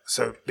they're like,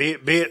 so be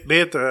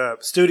at the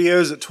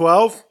studios at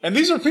 12? And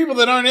these are people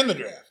that aren't in the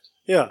draft.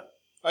 Yeah.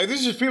 Like,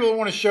 these are just people that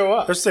want to show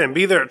up. They're saying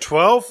be there at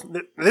 12?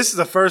 This is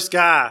the first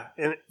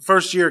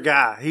year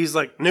guy. He's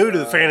like new to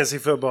the fantasy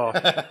football.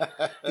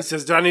 He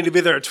says, do I need to be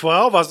there at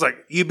 12? I was like,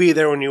 you be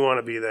there when you want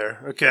to be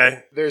there.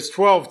 Okay. There's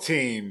 12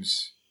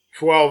 teams,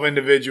 12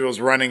 individuals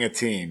running a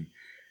team,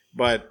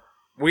 but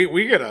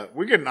we get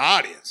an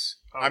audience.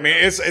 I mean,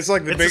 it's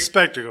like a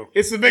spectacle.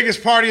 It's the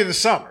biggest party of the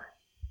summer.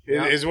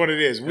 Is what it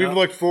is. We've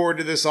looked forward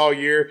to this all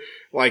year.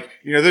 Like,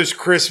 there's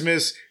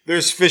Christmas,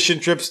 there's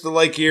fishing trips to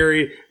Lake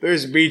Erie,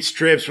 there's beach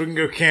trips, we can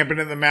go camping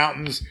in the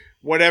mountains,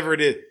 whatever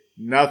it is.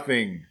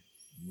 Nothing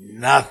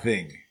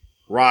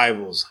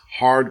rivals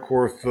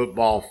hardcore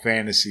football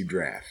fantasy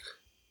draft.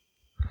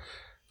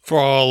 For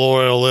all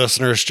loyal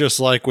listeners, just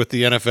like with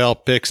the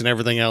NFL picks and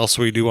everything else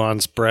we do on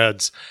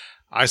spreads,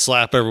 I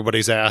slap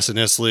everybody's ass in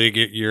this league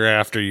year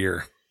after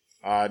year.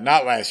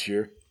 Not last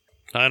year.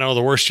 I know,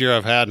 the worst year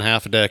I've had in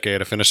half a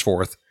decade. I finished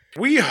 4th.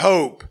 We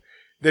hope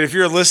that if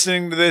you're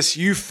listening to this,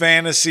 you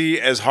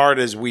fantasy as hard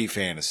as we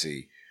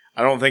fantasy.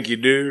 I don't think you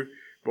do,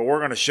 but we're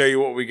going to show you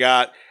what we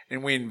got,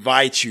 and we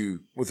invite you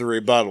with a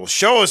rebuttal.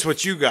 Show us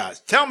what you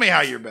got. Tell me how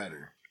you're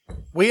better.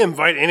 We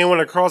invite anyone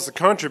across the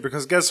country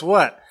because guess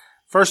what?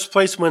 First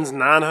place wins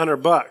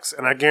 $900,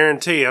 and I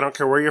guarantee, I don't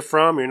care where you're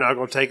from, you're not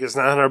going to take this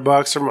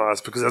 $900 from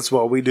us because that's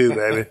what we do,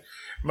 baby.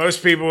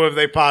 Most people, if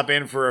they pop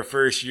in for a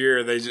first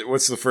year,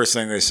 what's the first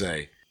thing they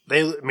say?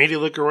 They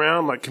immediately look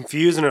around like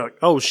confused and they're like,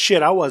 oh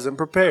shit, I wasn't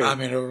prepared. I'm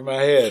in over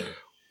my head.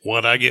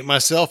 What'd I get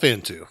myself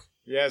into?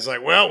 Yeah, it's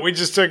like, well, we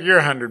just took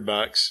your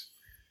 $100.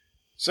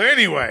 So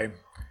anyway,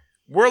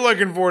 we're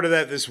looking forward to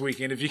that this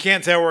weekend. If you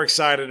can't tell, we're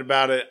excited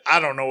about it. I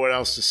don't know what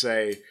else to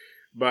say,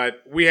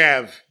 but we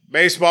have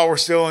baseball we're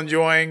still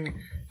enjoying.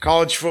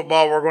 College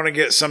football we're going to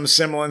get some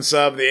semblance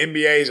of. The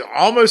NBA is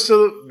almost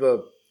to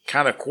the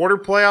kind of quarter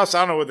playoffs. I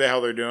don't know what the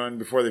hell they're doing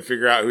before they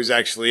figure out who's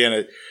actually in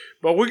it.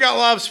 But we got a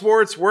lot of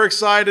sports. We're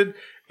excited,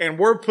 and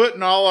we're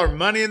putting all our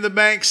money in the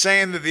bank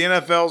saying that the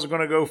NFL is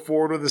going to go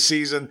forward with the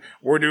season.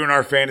 We're doing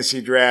our fantasy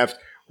draft.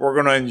 We're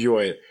going to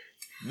enjoy it.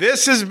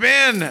 This has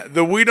been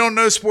the We Don't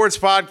Know Sports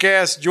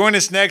podcast. Join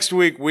us next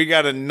week. We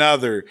got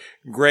another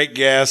great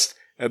guest,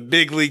 a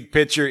big league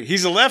pitcher.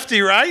 He's a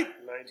lefty, right?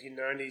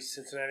 1990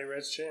 Cincinnati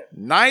Reds champ.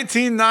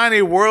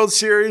 1990 World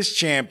Series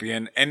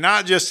champion, and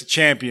not just a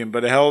champion,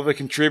 but a hell of a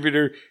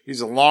contributor. He's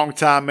a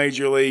longtime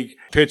Major League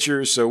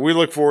pitcher, so we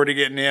look forward to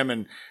getting him,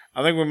 and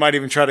I think we might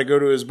even try to go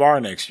to his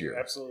bar next year.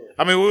 Absolutely.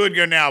 I mean, we would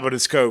go now, but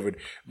it's COVID.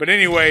 But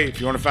anyway,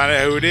 if you want to find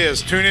out who it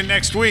is, tune in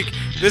next week.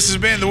 This has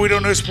been the We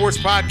Don't Know Sports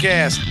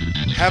Podcast.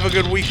 Have a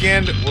good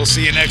weekend. We'll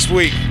see you next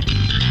week.